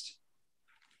fast.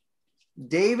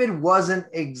 David wasn't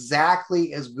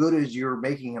exactly as good as you're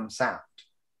making him sound,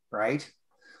 right?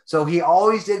 So he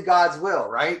always did God's will,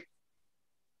 right?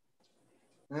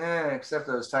 Except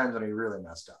those times when he really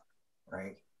messed up,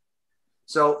 right?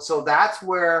 So that's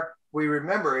where we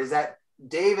remember is that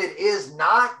David is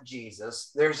not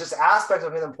Jesus. There's just aspects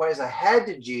of him that point us ahead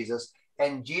to Jesus,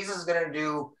 and Jesus is going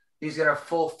to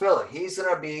fulfill it. He's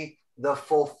going to be the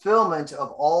fulfillment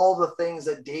of all the things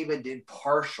that David did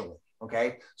partially.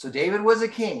 Okay, so David was a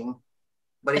king,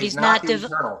 but he's not the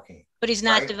eternal king. But he's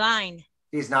not divine.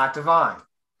 He's not divine.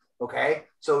 Okay,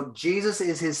 so Jesus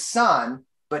is his son,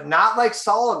 but not like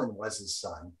Solomon was his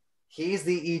son. He's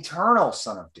the eternal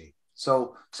son of David.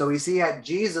 So we see that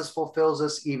Jesus fulfills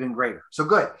us even greater. So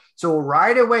good. So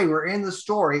right away, we're in the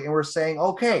story and we're saying,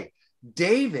 okay,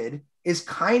 David is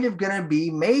kind of going to be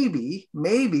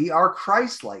maybe our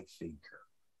Christ-like figure,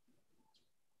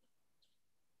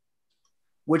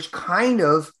 which kind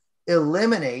of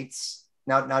eliminates,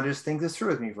 now just think this through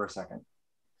with me for a second,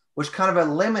 which kind of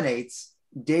eliminates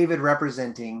David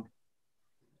representing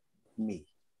me.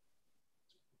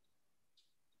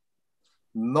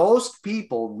 Most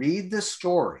people read the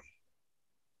story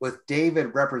with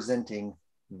David representing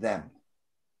them.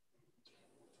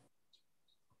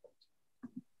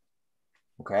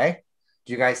 Okay.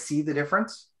 Do you guys see the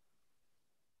difference?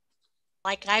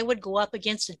 Like I would go up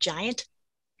against a giant?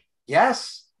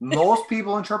 Yes. Most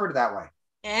people interpret it that way.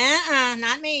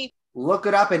 Not me. Look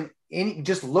it up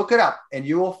just look it up and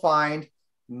you will find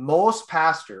most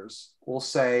pastors will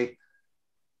say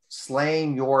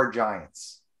slaying your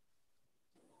giants,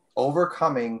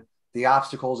 overcoming the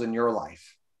obstacles in your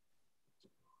life.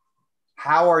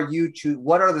 How are you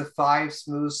what are the 5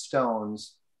 smooth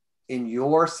stones in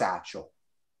your satchel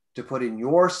to put in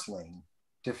your sling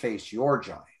to face your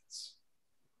giants?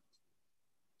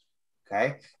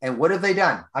 Okay. And what have they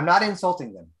done? I'm not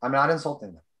insulting them.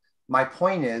 My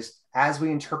point is, as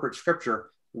we interpret scripture,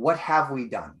 what have we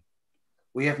done?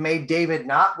 We have made David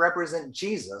not represent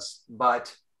Jesus,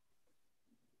 but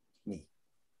me.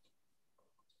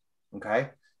 Okay.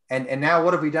 And now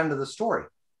what have we done to the story?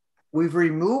 We've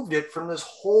removed it from this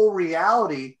whole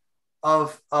reality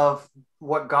of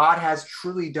what God has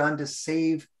truly done to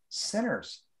save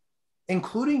sinners,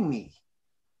 including me.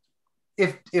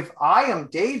 If I am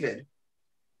David,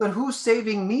 then who's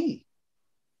saving me?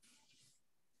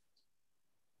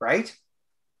 Right?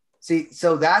 See,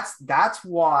 so that's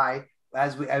why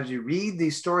as we read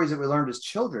these stories that we learned as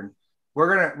children,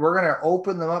 we're gonna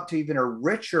open them up to even a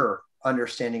richer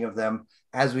understanding of them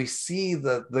as we see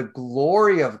the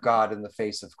glory of God in the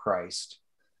face of Christ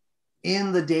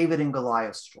in the David and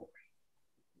Goliath story,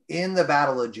 in the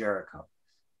Battle of Jericho,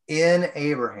 in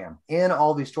Abraham, in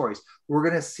all these stories. We're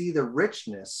going to see the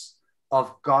richness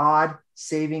of God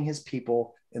saving his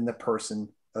people in the person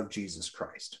of Jesus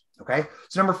Christ. Okay.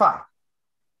 So number 5,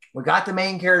 we got the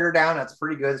main character down. That's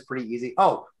pretty good. It's pretty easy.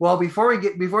 Oh, well, before we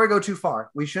go too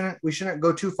far, we shouldn't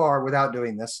go too far without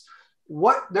doing this.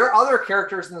 There are other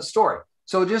characters in the story.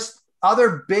 So just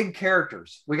other big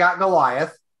characters. We got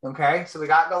Goliath. Okay. So we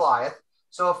got Goliath.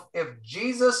 So if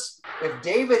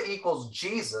David equals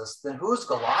Jesus, then who's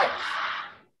Goliath?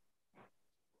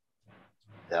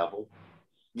 Devil.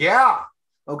 Yeah.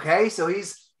 Okay. So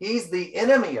he's the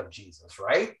enemy of Jesus,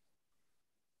 right?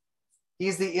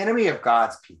 He's the enemy of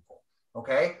God's people.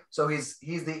 Okay. So he's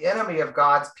the enemy of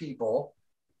God's people.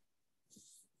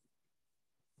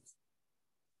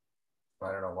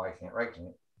 I don't know why I can't write to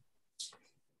it.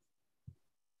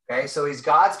 Okay. So he's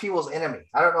God's people's enemy.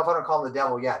 I don't know if I don't call him the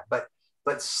devil yet, but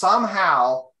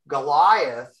somehow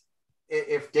Goliath,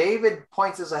 if David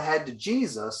points us ahead to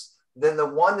Jesus, then the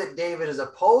one that David is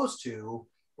opposed to,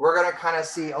 we're going to kind of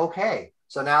see, okay,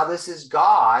 so now this is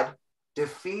God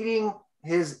defeating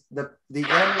the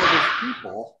enemy of his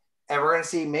people. And we're going to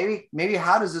see maybe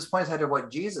how does this point us ahead to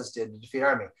what Jesus did to defeat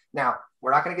our enemy? Now,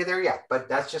 We're not going to get there yet, but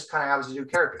that's just kind of how we do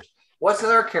characters. What's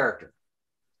another character?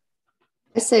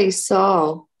 I say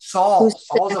Saul. Saul's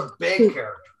a big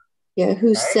character. Yeah,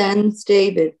 who sends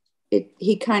David.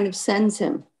 He kind of sends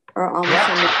him, or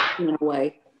almost in a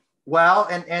way. Well,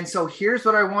 and so here's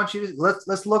what I want you to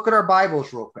let's look at our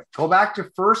Bibles real quick. Go back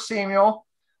to 1 Samuel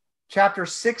chapter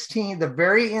 16, the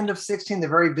very end of 16, the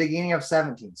very beginning of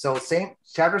 17. So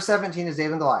chapter 17 is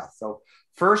David and Goliath. So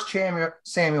 1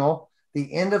 Samuel,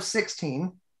 the end of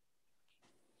 16,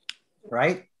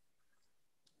 right?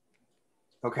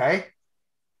 Okay.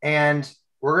 And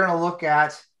we're going to look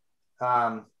at,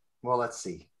 well, let's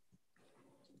see.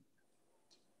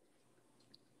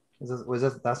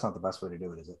 That's not the best way to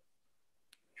do it, is it?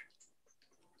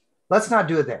 Let's not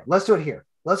do it there. Let's do it here.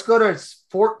 Let's go to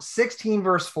 16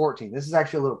 verse 14. This is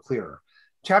actually a little clearer.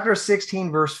 Chapter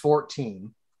 16 verse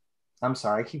 14. I'm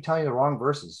sorry, I keep telling you the wrong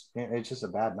verses. It's just a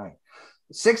bad night.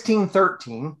 16,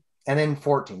 13, and then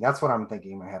 14. That's what I'm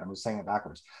thinking in my head. I'm just saying it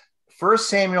backwards. 1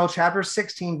 Samuel chapter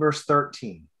 16 verse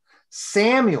 13.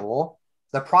 Samuel,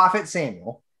 the prophet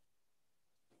Samuel,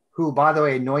 who, by the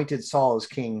way, anointed Saul as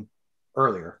king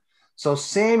earlier. So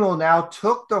Samuel now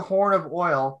took the horn of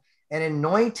oil and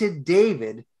anointed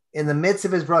David in the midst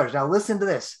of his brothers. Now listen to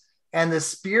this. And the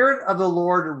Spirit of the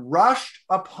Lord rushed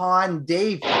upon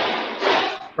David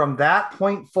from that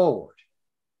point forward.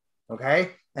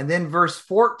 Okay. And then verse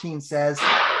 14 says,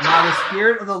 now the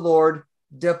Spirit of the Lord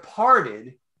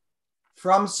departed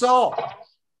from Saul.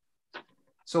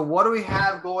 So what do we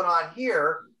have going on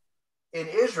here in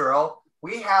Israel?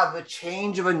 We have the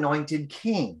change of anointed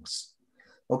kings.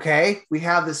 Okay. We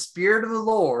have the Spirit of the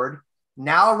Lord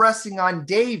now resting on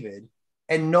David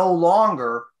and no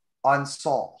longer on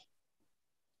Saul.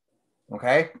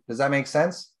 Okay. Does that make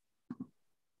sense?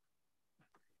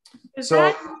 Is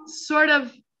that sort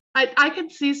of, I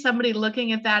could see somebody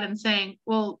looking at that and saying,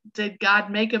 well, did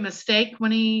God make a mistake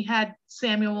when he had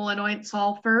Samuel anoint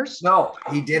Saul first? No,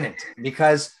 he didn't,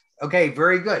 because, okay,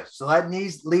 very good. So that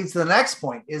leads to the next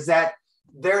point, is that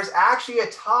there's actually a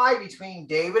tie between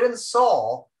David and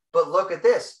Saul, but look at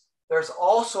this. There's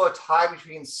also a tie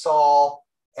between Saul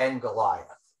and Goliath.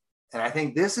 And I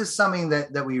think this is something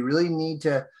that we really need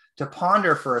to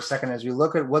ponder for a second as we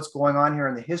look at what's going on here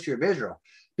in the history of Israel.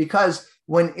 Because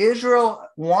when Israel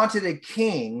wanted a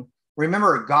king,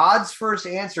 remember, God's first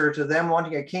answer to them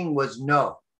wanting a king was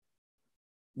no.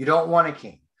 You don't want a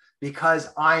king because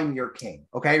I'm your king.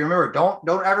 Okay, remember,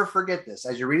 don't ever forget this.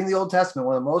 As you're reading the Old Testament,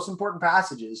 one of the most important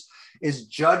passages is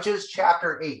Judges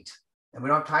chapter 8. And we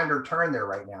don't have time to turn there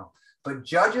right now. But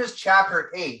Judges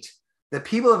chapter 8, the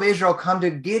people of Israel come to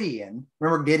Gideon.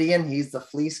 Remember Gideon? He's the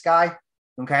fleece guy.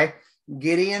 Okay,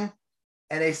 Gideon.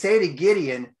 And they say to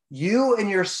Gideon, you and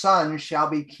your son shall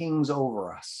be kings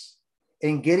over us.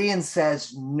 And Gideon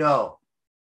says, no,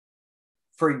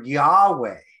 for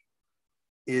Yahweh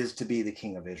is to be the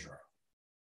king of Israel.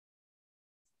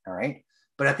 All right.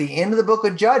 But at the end of the book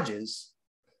of Judges,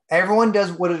 everyone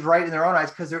does what is right in their own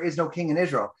eyes because there is no king in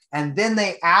Israel. And then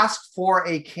they ask for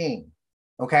a king.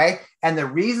 Okay. And the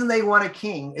reason they want a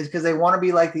king is because they want to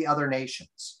be like the other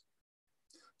nations.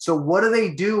 So what do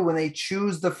they do when they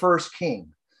choose the first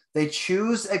king? They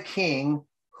choose a king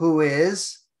who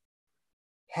is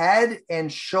head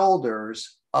and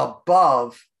shoulders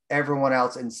above everyone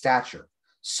else in stature.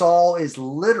 Saul is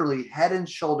literally head and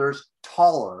shoulders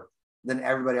taller than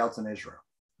everybody else in Israel.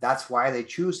 That's why they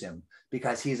choose him,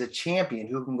 because he's a champion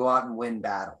who can go out and win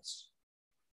battles.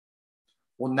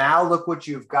 Well, now look what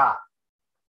you've got.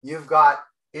 You've got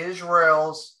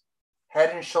Israel's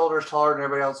head and shoulders taller than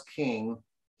everybody else king.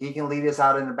 He can lead us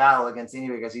out in a battle against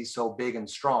anybody because he's so big and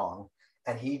strong.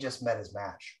 And he just met his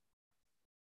match.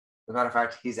 As a matter of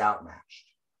fact, he's outmatched.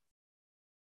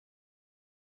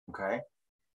 Okay.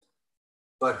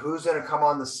 But who's going to come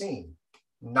on the scene?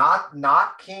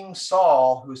 Not King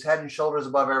Saul, who's head and shoulders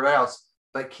above everybody else,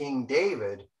 but King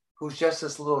David, who's just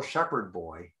this little shepherd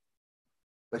boy.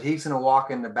 But he's going to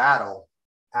walk into battle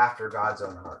after God's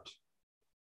own heart.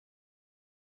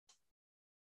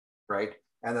 Right?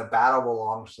 And the battle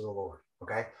belongs to the Lord.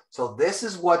 Okay. So this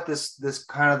is what this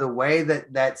kind of the way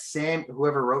that Sam,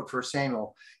 whoever wrote for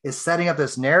Samuel, is setting up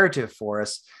this narrative for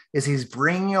us, is he's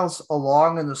bringing us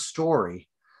along in the story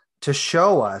to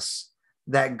show us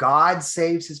that God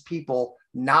saves his people,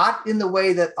 not in the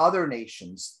way that other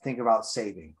nations think about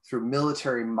saving, through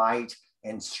military might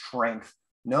and strength.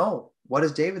 No. What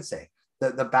does David say?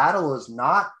 The battle is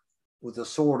not with the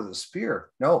sword or the spear.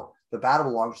 No, the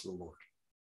battle belongs to the Lord.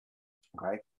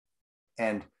 Okay.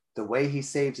 And the way he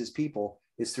saves his people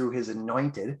is through his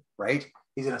anointed, right?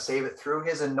 He's going to save it through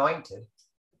his anointed,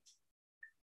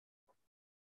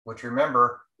 which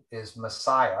remember is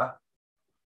Messiah,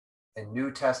 In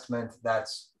New Testament,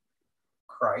 that's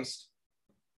Christ.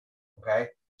 Okay.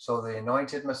 So the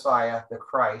anointed Messiah, the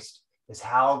Christ, is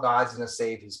how God's going to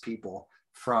save his people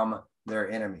from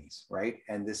their enemies, right?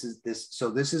 And this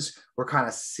is we're kind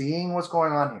of seeing what's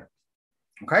going on here.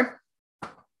 Okay.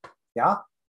 Yeah.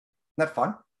 Isn't that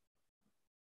fun?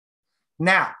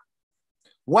 Now,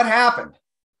 what happened?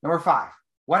 Number 5.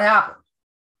 What happened?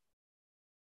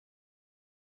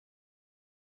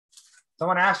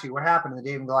 Someone asked you what happened to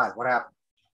David and Goliath. What happened?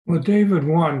 Well, David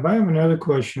won, but I have another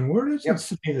question. Where does it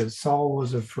say that Saul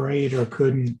was afraid or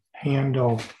couldn't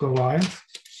handle Goliath?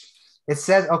 It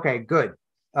says, okay, good.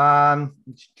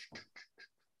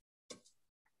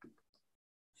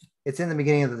 It's in the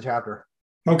beginning of the chapter.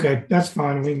 Okay, that's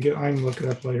fine. I can look it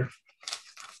up later.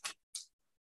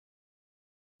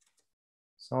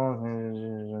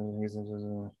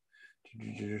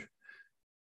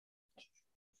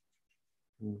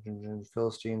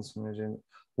 Philistines.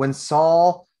 When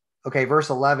Saul, okay, verse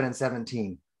 11 and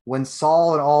 17. When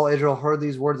Saul and all Israel heard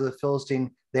these words of the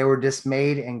Philistine, they were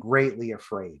dismayed and greatly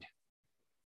afraid.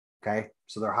 Okay,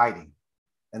 so they're hiding.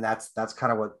 And that's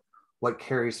kind of what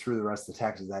carries through the rest of the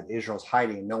text, is that Israel's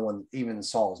hiding and no one, even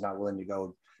Saul, is not willing to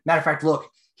go. Matter of fact, look,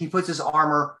 he puts his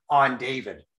armor on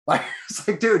David. Like, it's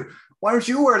like, dude, why don't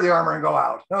you wear the armor and go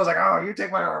out? And I was like, oh, you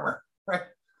take my armor. Right?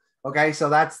 Okay, so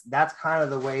that's kind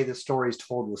of the way the story is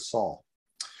told with Saul.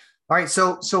 All right,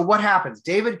 so what happens?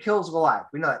 David kills Goliath.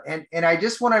 We know that. And I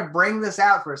just want to bring this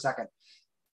out for a second.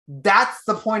 That's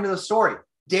the point of the story.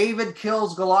 David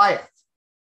kills Goliath.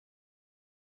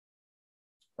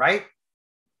 Right?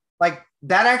 Like,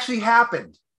 that actually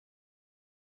happened.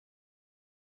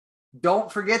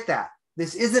 Don't forget that.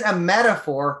 This isn't a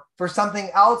metaphor for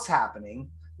something else happening.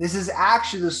 This is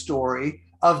actually the story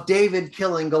of David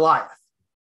killing Goliath.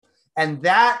 And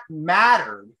that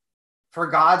mattered for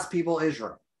God's people,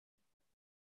 Israel.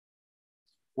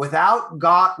 Without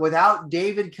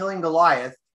David killing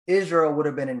Goliath, Israel would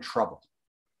have been in trouble.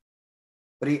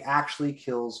 But he actually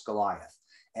kills Goliath,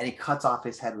 and he cuts off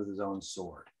his head with his own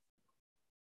sword.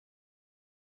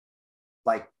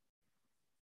 Like,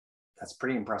 that's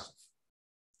pretty impressive.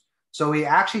 So he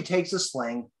actually takes a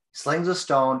sling, slings a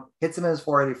stone, hits him in his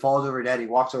forehead, he falls over dead, he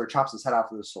walks over, chops his head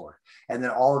off with a sword. And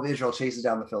then all of Israel chases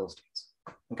down the Philistines.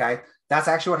 Okay? That's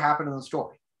actually what happened in the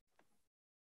story.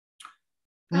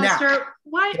 Pastor, now,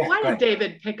 why did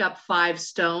David pick up 5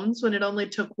 stones when it only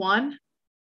took 1?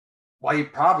 Well,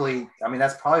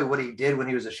 that's probably what he did when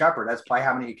he was a shepherd. That's probably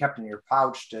how many you kept in your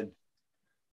pouch to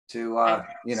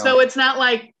So it's not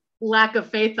like lack of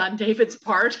faith on David's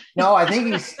part. No, I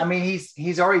think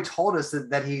he's already told us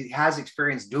that he has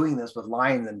experience doing this with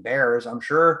lions and bears. I'm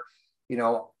sure he's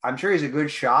a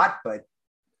good shot, but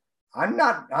I'm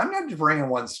not just bringing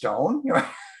 1 stone.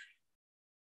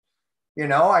 You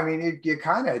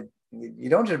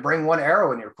don't just bring 1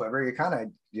 arrow in your quiver.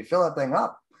 You fill that thing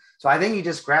up. So I think he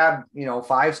just grabbed,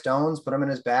 5 stones, put them in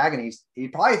his bag, and he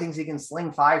probably thinks he can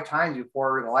sling 5 times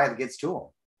before Goliath gets to him.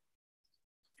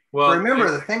 Well, remember,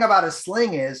 the thing about a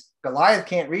sling is Goliath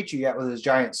can't reach you yet with his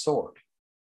giant sword.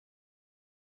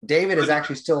 David is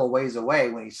actually still a ways away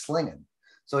when he's slinging.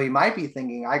 So he might be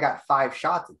thinking, I got 5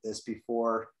 shots at this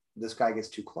before this guy gets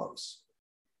too close.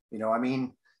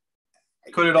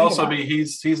 Could it also be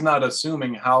he's not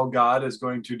assuming how God is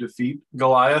going to defeat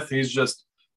Goliath? He's just,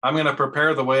 I'm going to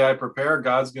prepare the way I prepare.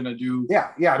 God's going to do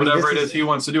whatever it is he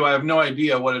wants to do. I have no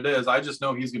idea what it is. I just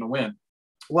know he's going to win.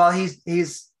 Well,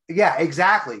 yeah,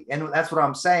 exactly. And that's what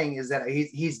I'm saying, is that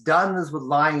he's done this with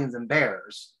lions and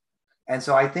bears. And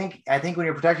so I think when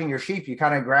you're protecting your sheep, you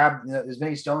kind of grab as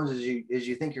many stones as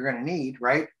you think you're going to need,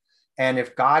 right? And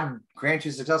if God grants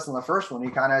you success on the first one,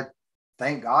 you kind of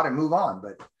thank God and move on.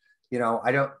 But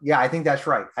I think that's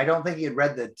right. I don't think he had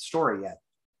read the story yet.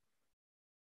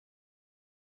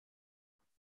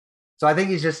 So I think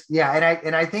he's just,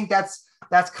 and I think that's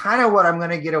kind of what I'm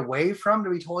going to get away from, to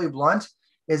be totally blunt,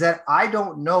 is that I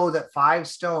don't know that 5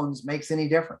 stones makes any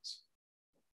difference.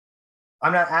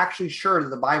 I'm not actually sure that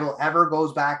the Bible ever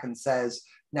goes back and says,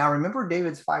 now remember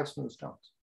David's 5 smooth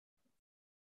stones.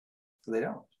 So they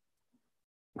don't.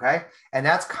 Okay. And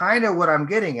that's kind of what I'm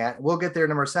getting at. We'll get there,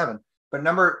 number 7. But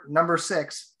number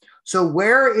 6. So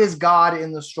where is God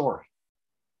in the story?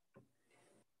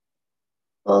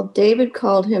 Well, David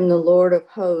called him the Lord of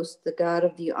hosts, the God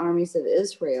of the armies of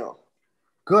Israel.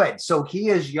 Good. So he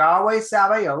is Yahweh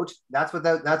Sabaoth. That's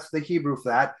the Hebrew for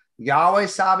that. Yahweh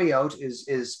Sabaoth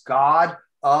is God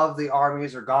of the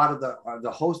armies, or God of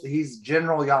the host. He's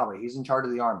General Yahweh. He's in charge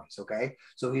of the armies. Okay.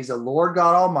 So he's the Lord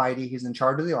God Almighty. He's in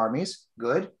charge of the armies.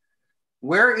 Good.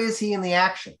 Where is he in the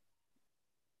action?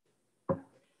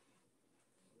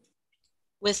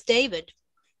 With David.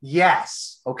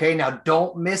 Yes. Okay, now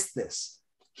don't miss this.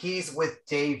 He's with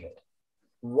David.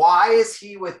 Why is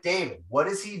he with David? What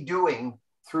is he doing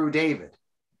through David?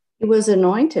 He was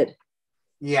anointed.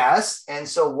 Yes. And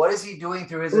so what is he doing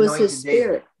through his It was anointed his spirit.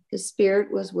 David? His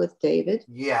spirit was with David.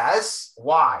 Yes.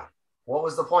 Why? What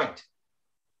was the point?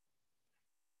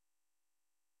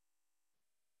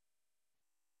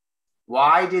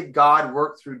 Why did God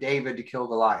work through David to kill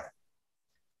Goliath?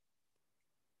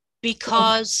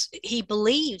 Because he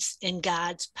believes in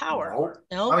God's power.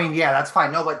 No? I mean, yeah, that's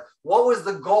fine. No, but what was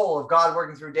the goal of God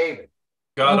working through David?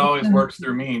 God always works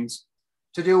through means.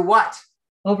 To do what?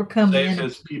 Overcome save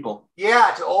his people.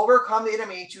 Yeah, to overcome the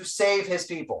enemy, to save his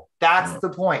people. That's the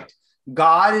point.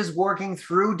 God is working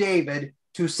through David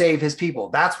to save his people.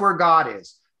 That's where God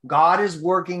is. God is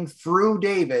working through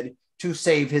David to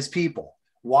save his people.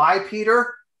 Why,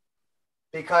 Peter?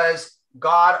 Because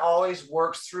God always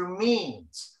works through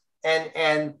means.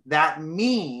 And that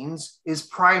means is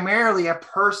primarily a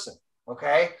person.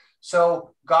 Okay?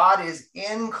 So God is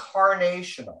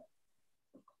incarnational.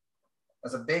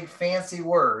 That's a big fancy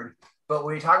word, but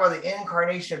when you talk about the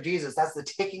incarnation of Jesus, that's the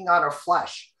taking on of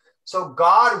flesh. So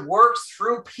God works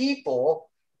through people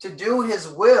to do his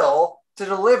will, to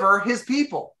deliver his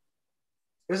people.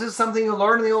 This is something you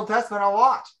learn in the Old Testament a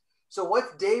lot. So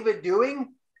what's David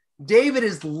doing? David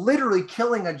is literally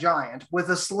killing a giant with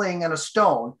a sling and a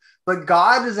stone, but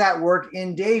God is at work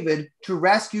in David to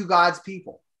rescue God's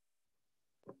people.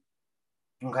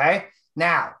 Okay?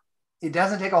 Now, it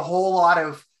doesn't take a whole lot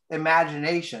of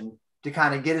imagination to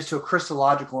kind of get us to a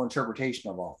Christological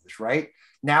interpretation of all this, right?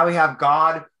 Now we have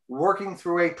God working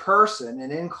through a person,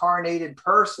 an incarnated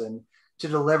person, to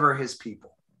deliver his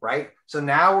people, right? So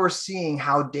now we're seeing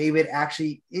how David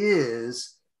actually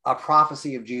is a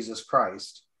prophecy of Jesus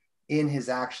Christ in his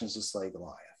actions to slay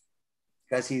Goliath.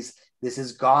 Because this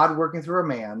is God working through a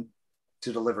man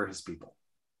to deliver his people,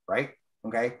 right?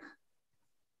 Okay.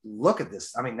 Look at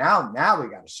this. I mean, now we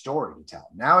got a story to tell.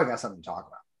 Now we got something to talk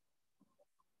about.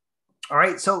 All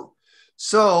right. So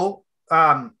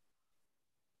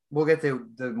we'll get to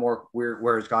the more weird,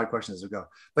 where is God questions as we go.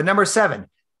 But number 7,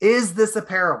 is this a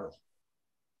parable?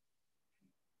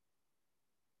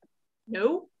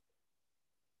 No.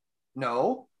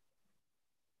 No.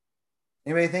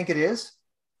 Anybody think it is?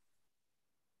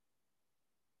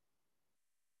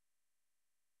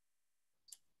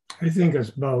 I think it's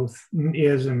both,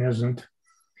 is and isn't.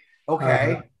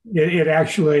 Okay. It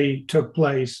actually took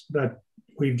place, but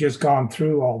we've just gone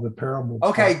through all the parables.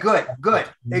 Okay, good.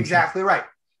 Exactly right.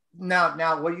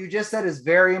 Now, what you just said is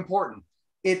very important.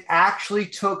 It actually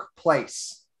took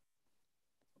place.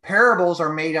 Parables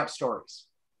are made up stories.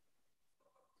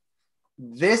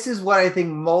 This is what I think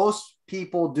most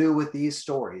people do with these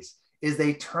stories, is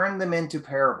they turn them into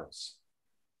parables.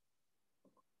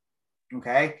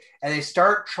 Okay? And they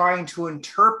start trying to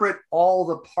interpret all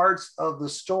the parts of the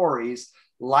stories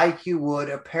like you would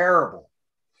a parable.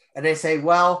 And they say,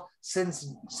 well, since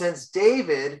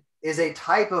David is a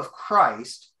type of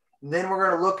Christ, then we're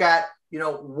going to look at,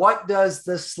 what does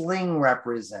the sling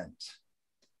represent?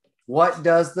 What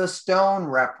does the stone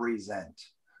represent?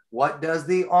 What does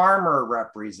the armor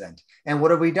represent? And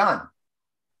what have we done?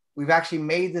 We've actually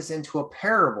made this into a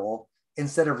parable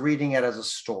instead of reading it as a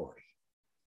story.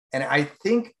 And I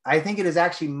think it is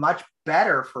actually much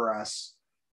better for us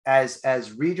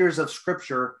as readers of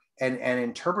Scripture and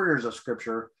interpreters of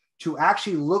Scripture to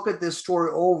actually look at this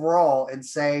story overall and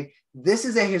say, this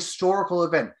is a historical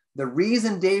event. The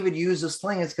reason David used a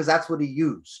sling is because that's what he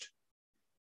used.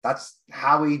 That's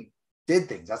how he did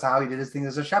things. That's how he did his thing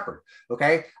as a shepherd.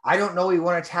 Okay. I don't know we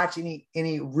want to attach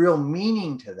any real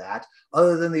meaning to that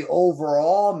other than the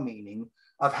overall meaning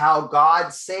of how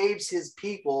God saves his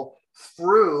people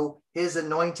through his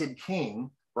anointed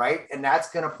king, right? And that's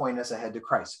going to point us ahead to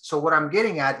Christ. So what I'm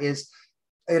getting at is,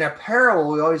 in a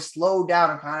parable, we always slow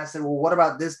down and kind of say, well, what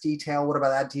about this detail? What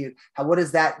about that detail? What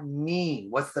does that mean?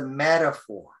 What's the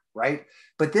metaphor, right?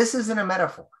 But this isn't a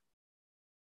metaphor.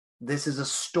 This is a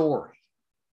story.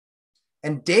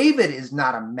 And David is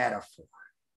not a metaphor.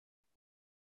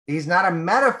 He's not a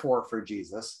metaphor for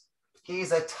Jesus.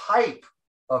 He's a type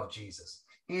of Jesus.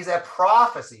 He's a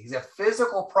prophecy. He's a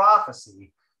physical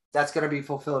prophecy that's going to be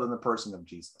fulfilled in the person of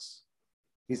Jesus.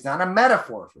 He's not a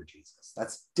metaphor for Jesus.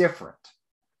 That's different.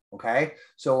 Okay?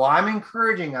 So I'm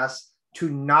encouraging us to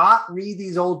not read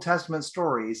these Old Testament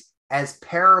stories as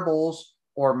parables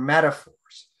or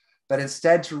metaphors, but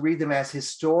instead to read them as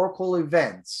historical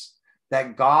events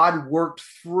that God worked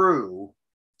through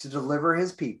to deliver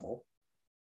his people.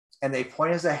 And they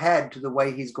point us ahead to the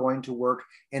way he's going to work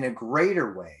in a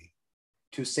greater way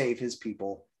to save his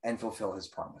people and fulfill his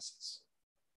promises.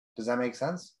 Does that make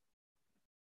sense?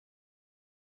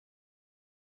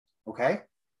 Okay.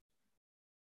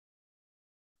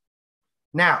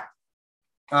 Now,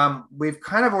 we've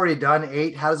kind of already done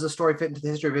 8. How does the story fit into the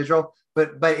history of Israel?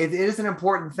 But it is an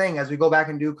important thing as we go back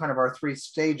and do kind of our 3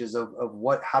 stages of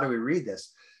how do we read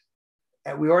this?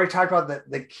 And we already talked about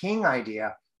the king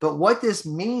idea, but what this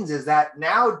means is that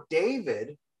now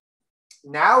David,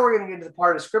 now we're going to get into the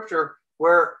part of scripture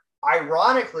where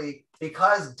ironically,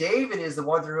 because David is the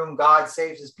one through whom God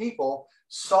saves his people,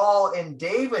 Saul and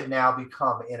David now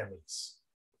become enemies.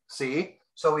 See?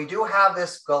 So we do have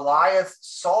this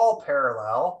Goliath-Saul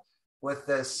parallel with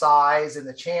the size and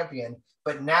the champion,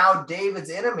 but now David's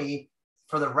enemy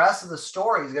for the rest of the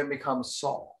story is going to become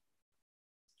Saul.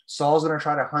 Saul's going to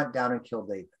try to hunt down and kill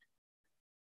David.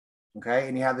 Okay,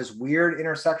 and you have this weird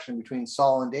intersection between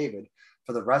Saul and David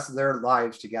for the rest of their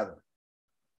lives together.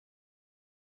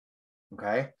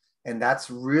 Okay, and that's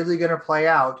really going to play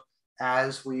out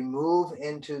as we move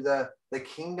into the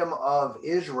kingdom of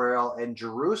Israel and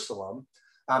Jerusalem.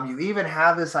 You even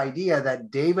have this idea that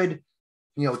David,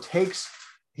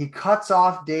 cuts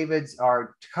off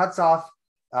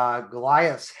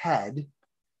Goliath's head,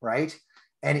 right?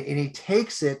 And he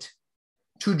takes it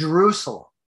to Jerusalem.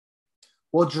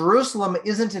 Well, Jerusalem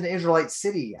isn't an Israelite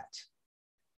city yet.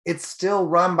 It's still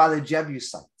run by the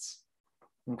Jebusites.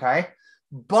 Okay.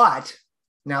 But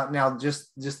now just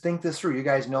think this through. You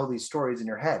guys know these stories in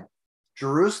your head.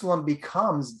 Jerusalem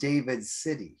becomes David's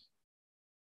city.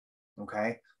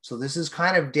 Okay. So this is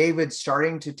kind of David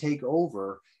starting to take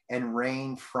over and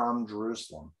reign from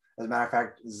Jerusalem. As a matter of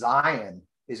fact, Zion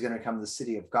is going to become the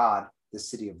city of God, the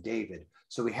city of David.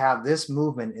 So we have this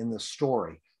movement in the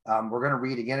story. We're going to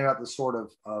read again about the sword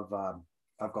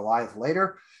of Goliath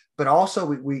later, but also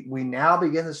we now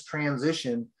begin this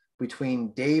transition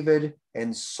between David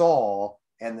and Saul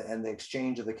and the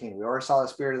exchange of the kingdom. We already saw the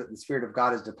spirit of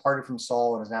God has departed from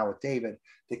Saul and is now with David.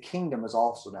 The kingdom is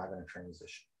also now going to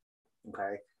transition,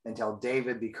 okay, until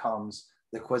David becomes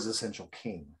the quintessential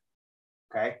king.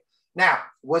 Okay. Now,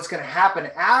 what's going to happen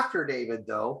after David,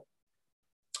 though,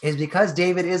 is because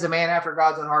David is a man after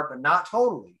God's own heart, but not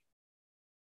totally.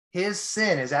 His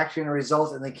sin is actually going to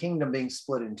result in the kingdom being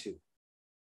split in 2.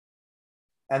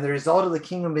 And the result of the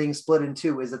kingdom being split in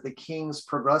 2 is that the kings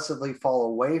progressively fall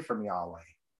away from Yahweh.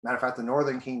 Matter of fact, the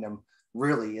northern kingdom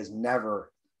really is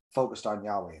never focused on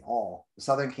Yahweh at all. The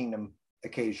southern kingdom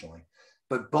occasionally.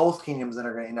 But both kingdoms then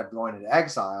are going to end up going into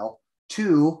exile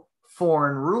to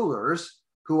foreign rulers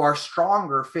who are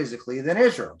stronger physically than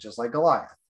Israel, just like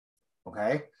Goliath.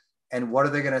 Okay? And what are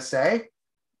they going to say?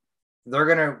 They're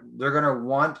gonna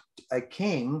want a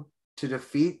king to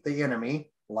defeat the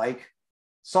enemy like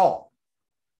Saul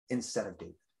instead of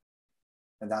David.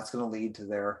 And that's going to lead to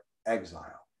their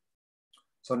exile.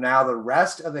 So now the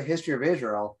rest of the history of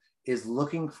Israel is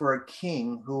looking for a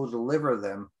king who will deliver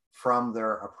them from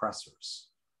their oppressors.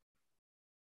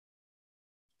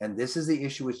 And this is the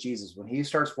issue with Jesus. When he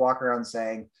starts walking around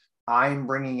saying, I'm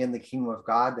bringing in the kingdom of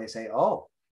God, they say, oh,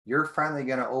 you're finally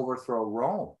going to overthrow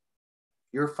Rome.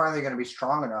 You're finally going to be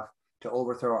strong enough to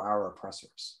overthrow our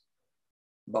oppressors.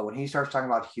 But when he starts talking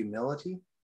about humility,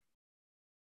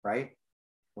 right?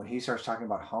 When he starts talking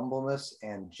about humbleness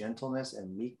and gentleness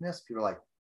and meekness, people are like,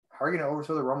 how are you going to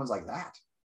overthrow the Romans like that?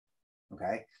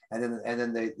 Okay. And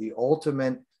then the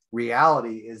ultimate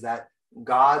reality is that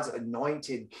God's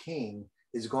anointed king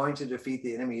is going to defeat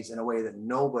the enemies in a way that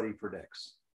nobody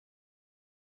predicts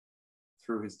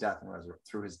through his death and resurrection,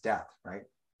 through his death, right?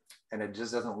 And it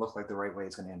just doesn't look like the right way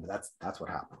it's going to end, but that's what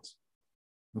happens.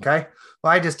 Okay.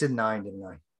 Well, I just did 9, didn't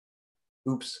I?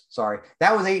 Oops, sorry.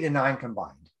 That was 8 and 9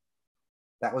 combined.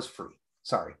 That was free.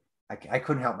 Sorry. I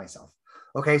couldn't help myself.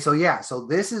 Okay. So yeah. So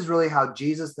this is really how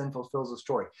Jesus then fulfills the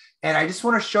story. And I just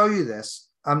want to show you this.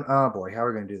 Oh boy, how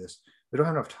are we going to do this? We don't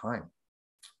have enough time.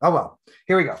 Oh, well,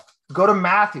 here we go. Go to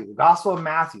Matthew, the Gospel of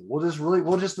Matthew. We'll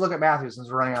just look at Matthew since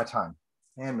we're running out of time,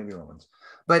 and maybe Romans.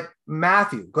 But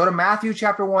Matthew, go to Matthew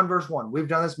chapter 1, verse 1. We've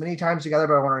done this many times together,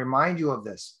 but I want to remind you of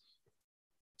this.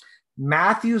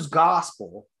 Matthew's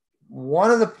gospel, one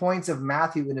of the points of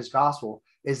Matthew in his gospel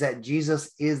is that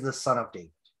Jesus is the Son of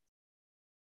David.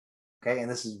 Okay, and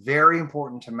this is very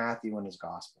important to Matthew in his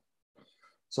gospel.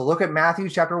 So look at Matthew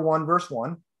chapter 1, verse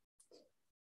 1.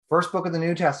 First book of the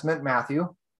New Testament,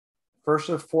 Matthew. First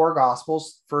of 4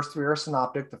 gospels. First 3 are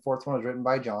synoptic. The 4th one was written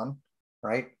by John,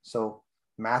 right? So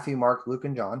Matthew, Mark, Luke,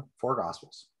 and John, 4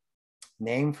 gospels.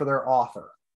 Named for their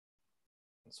author.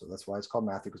 So that's why it's called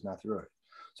Matthew, because Matthew wrote it.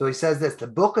 So he says this, the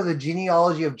book of the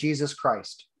genealogy of Jesus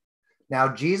Christ.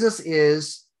 Now, Jesus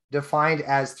is defined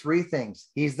as 3 things.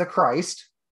 He's the Christ.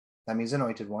 That means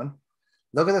anointed one.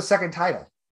 Look at the second title.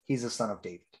 He's the Son of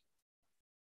David.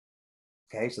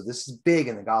 Okay, so this is big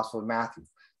in the Gospel of Matthew.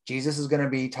 Jesus is going to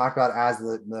be talked about as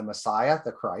the Messiah,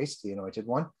 the Christ, the anointed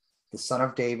one, the son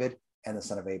of David, and the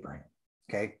son of Abraham.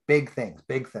 Okay, big things,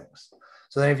 big things.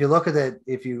 So then if you look at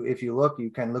if you look, you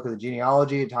can look at the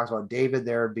genealogy. It talks about David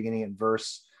there beginning in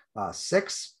verse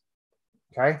 6.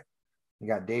 Okay, you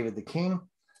got David the king.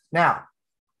 Now,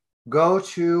 go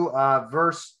to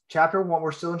chapter 1.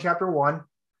 We're still in chapter 1.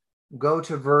 Go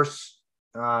to verse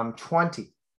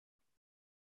 20.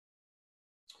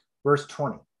 Verse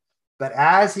 20. But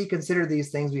as he considered these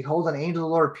things, behold, an angel of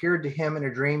the Lord appeared to him in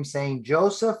a dream, saying,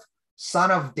 Joseph, son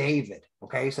of David.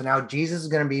 Okay, so now Jesus is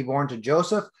going to be born to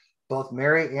Joseph. Both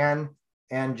Mary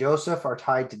and Joseph are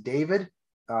tied to David,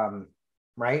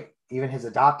 right? Even his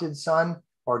adopted son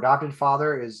or adopted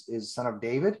father is son of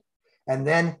David. And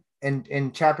then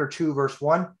in chapter 2, verse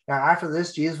 1, now after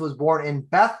this, Jesus was born in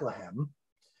Bethlehem,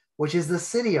 which is the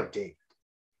city of David.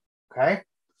 Okay,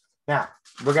 now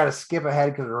we're going to skip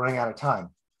ahead because we're running out of time.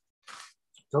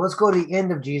 So let's go to the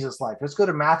end of Jesus' life. Let's go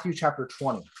to Matthew chapter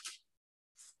 20.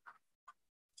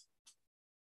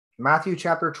 Matthew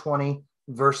chapter 20,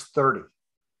 verse 30.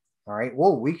 All right.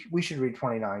 Well, we should read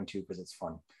 29 too because it's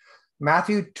fun.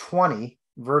 Matthew 20,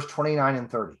 verse 29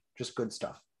 and 30. Just good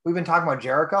stuff. We've been talking about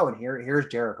Jericho, and here's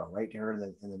Jericho right here in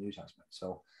the New Testament.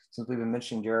 So since we've been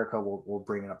mentioning Jericho, we'll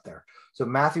bring it up there. So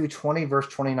Matthew 20, verse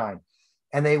 29.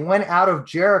 And they went out of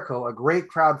Jericho, a great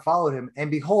crowd followed him. And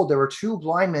behold, there were two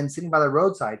blind men sitting by the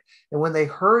roadside. And when they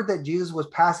heard that Jesus was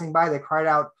passing by, they cried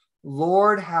out,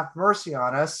 Lord, have mercy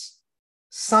on us,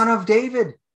 Son of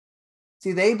David.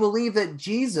 See, they believe that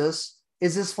Jesus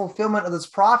is this fulfillment of this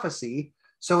prophecy.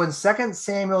 So in 2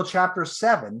 Samuel chapter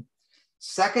 7,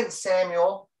 2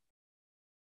 Samuel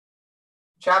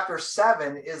chapter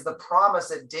 7 is the promise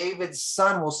that David's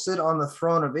son will sit on the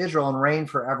throne of Israel and reign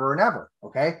forever and ever.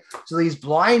 Okay, so these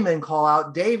blind men call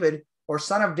out, David, or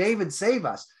son of David, save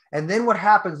us. And then what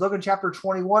happens? Look at chapter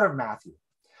 21 of Matthew,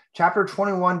 chapter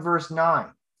 21, verse 9.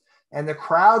 And the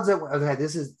crowds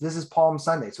this is Palm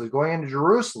Sunday. So he's going into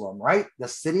Jerusalem, right? The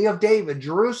city of David,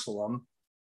 Jerusalem,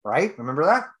 right? Remember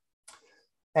that?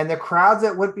 And the crowds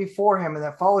that went before him and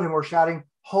that followed him were shouting,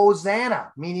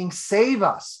 Hosanna, meaning save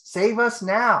us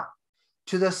now,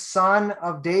 to the Son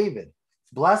of David.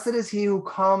 Blessed is he who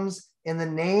comes in the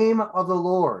name of the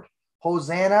Lord.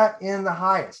 Hosanna in the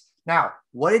highest. Now,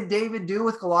 what did David do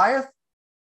with Goliath?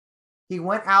 He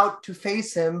went out to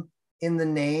face him in the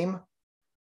name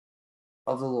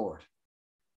of the Lord.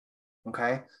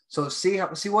 Okay, so see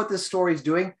what this story is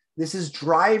doing? This is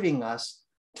driving us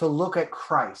to look at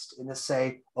Christ and to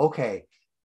say, okay,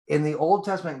 in the Old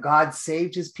Testament, God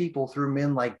saved his people through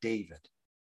men like David.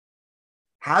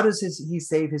 How does he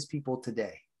save his people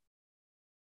today?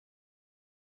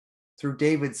 Through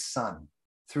David's son,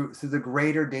 through the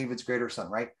greater David's greater son,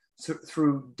 right?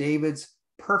 Through David's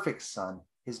perfect son,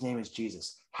 his name is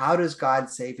Jesus. How does God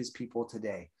save his people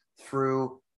today?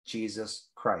 Through Jesus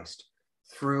Christ,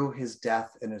 through his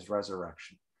death and his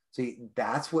resurrection. See,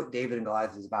 that's what David and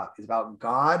Goliath is about. It's about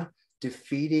God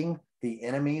defeating the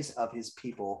enemies of his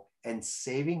people and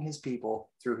saving his people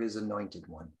through his anointed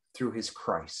one, through his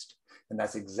Christ. And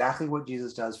that's exactly what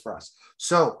Jesus does for us.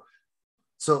 So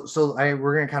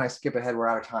we're going to kind of skip ahead. We're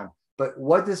out of time. But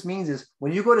what this means is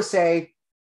when you go to say,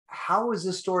 how does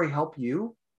this story help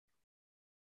you?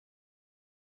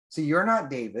 See, you're not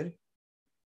David.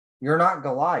 You're not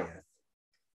Goliath.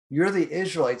 You're the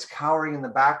Israelites cowering in the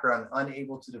background,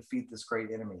 unable to defeat this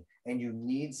great enemy. And you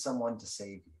need someone to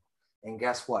save you. And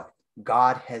guess what?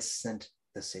 God has sent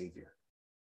the Savior.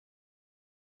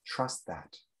 Trust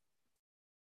that.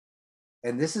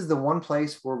 And this is the one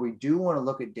place where we do want to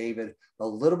look at David a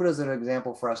little bit as an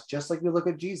example for us, just like we look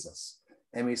at Jesus.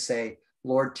 And we say,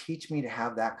 Lord, teach me to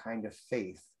have that kind of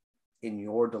faith in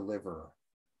your deliverer,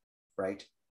 right?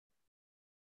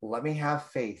 Let me have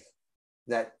faith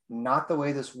that not the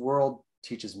way this world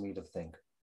teaches me to think,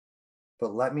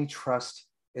 but let me trust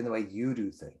in the way you do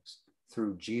things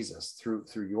through Jesus,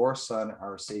 through your son,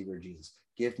 our Savior, Jesus.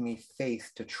 Give me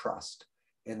faith to trust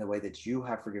in the way that you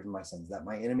have forgiven my sins, that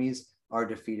my enemies are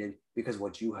defeated because of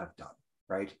what you have done,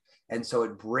 right? And so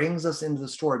it brings us into the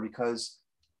story because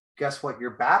guess what?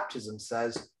 Your baptism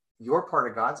says you're part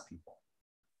of God's people.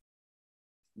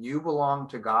 You belong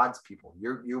to God's people.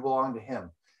 You belong to him.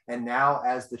 And now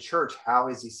as the church, how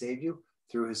has he saved you?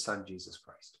 Through his son, Jesus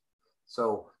Christ.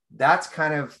 So that's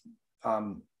kind of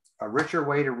a richer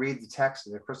way to read the text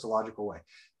in a Christological way.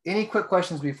 Any quick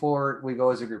questions before we go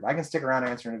as a group? I can stick around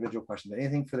and answer individual questions, but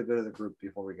anything for the good of the group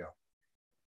before we go?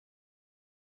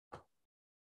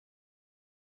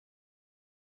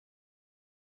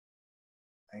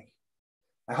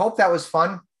 I hope that was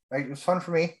fun. It was fun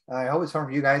for me. I hope it's fun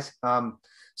for you guys.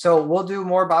 So we'll do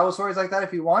more Bible stories like that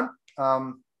if you want.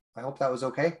 I hope that was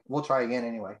okay. We'll try again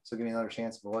anyway. So give me another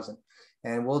chance if it wasn't.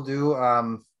 And we'll do, I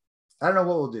don't know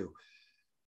what we'll do.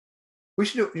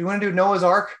 You want to do Noah's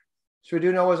Ark? Should we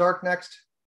do Noah's Ark next?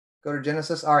 Go to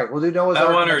Genesis. All right, we'll do Noah's Ark.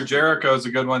 That one or Jericho is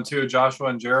a good one too. Joshua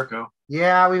and Jericho.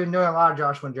 Yeah, we've been doing a lot of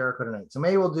Joshua and Jericho tonight. So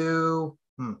maybe we'll do,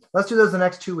 let's do those the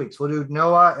next 2 weeks. We'll do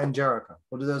Noah and Jericho.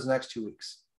 We'll do those the next 2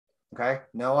 weeks. Okay,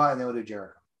 Noah, and then we'll do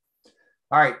Jericho.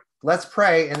 All right, let's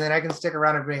pray, and then I can stick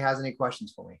around if anybody has any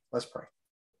questions for me. Let's pray.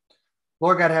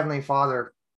 Lord God, Heavenly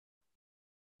Father,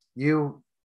 you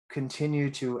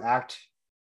continue to act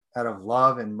out of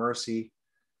love and mercy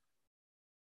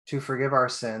to forgive our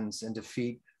sins and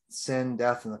defeat sin,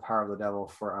 death, and the power of the devil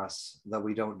for us, that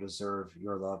we don't deserve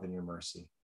your love and your mercy.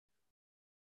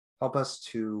 Help us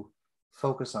to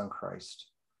focus on Christ,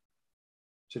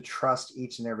 to trust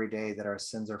each and every day that our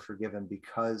sins are forgiven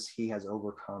because he has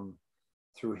overcome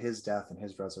through his death and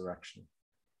his resurrection.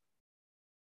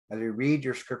 As we read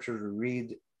your scriptures, we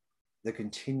read the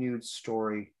continued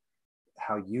story,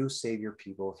 how you save your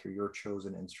people through your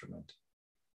chosen instrument.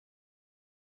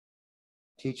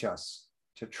 Teach us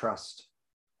to trust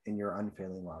in your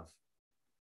unfailing love.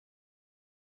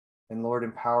 And Lord,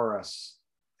 empower us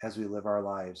as we live our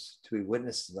lives to be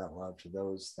witnesses of that love to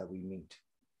those that we meet,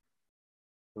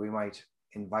 that we might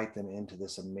invite them into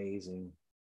this amazing,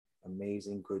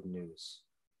 amazing good news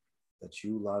that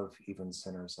you love even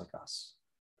sinners like us.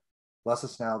 Bless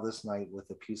us now this night with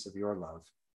the peace of your love.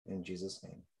 In Jesus'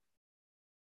 name.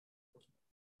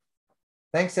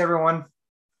 Thanks, everyone.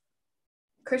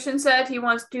 Christian said he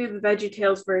wants to do the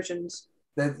VeggieTales versions.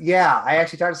 Yeah, I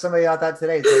actually talked to somebody about that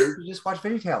today. So you can just watch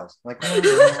VeggieTales. Like,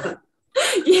 oh,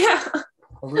 yeah.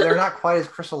 Well, they're not quite as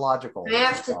Christological. They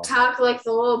have to talk like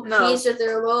the little piece with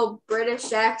their little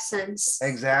British accents.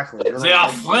 Exactly. They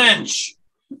are French.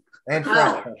 And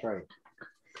French, that's right.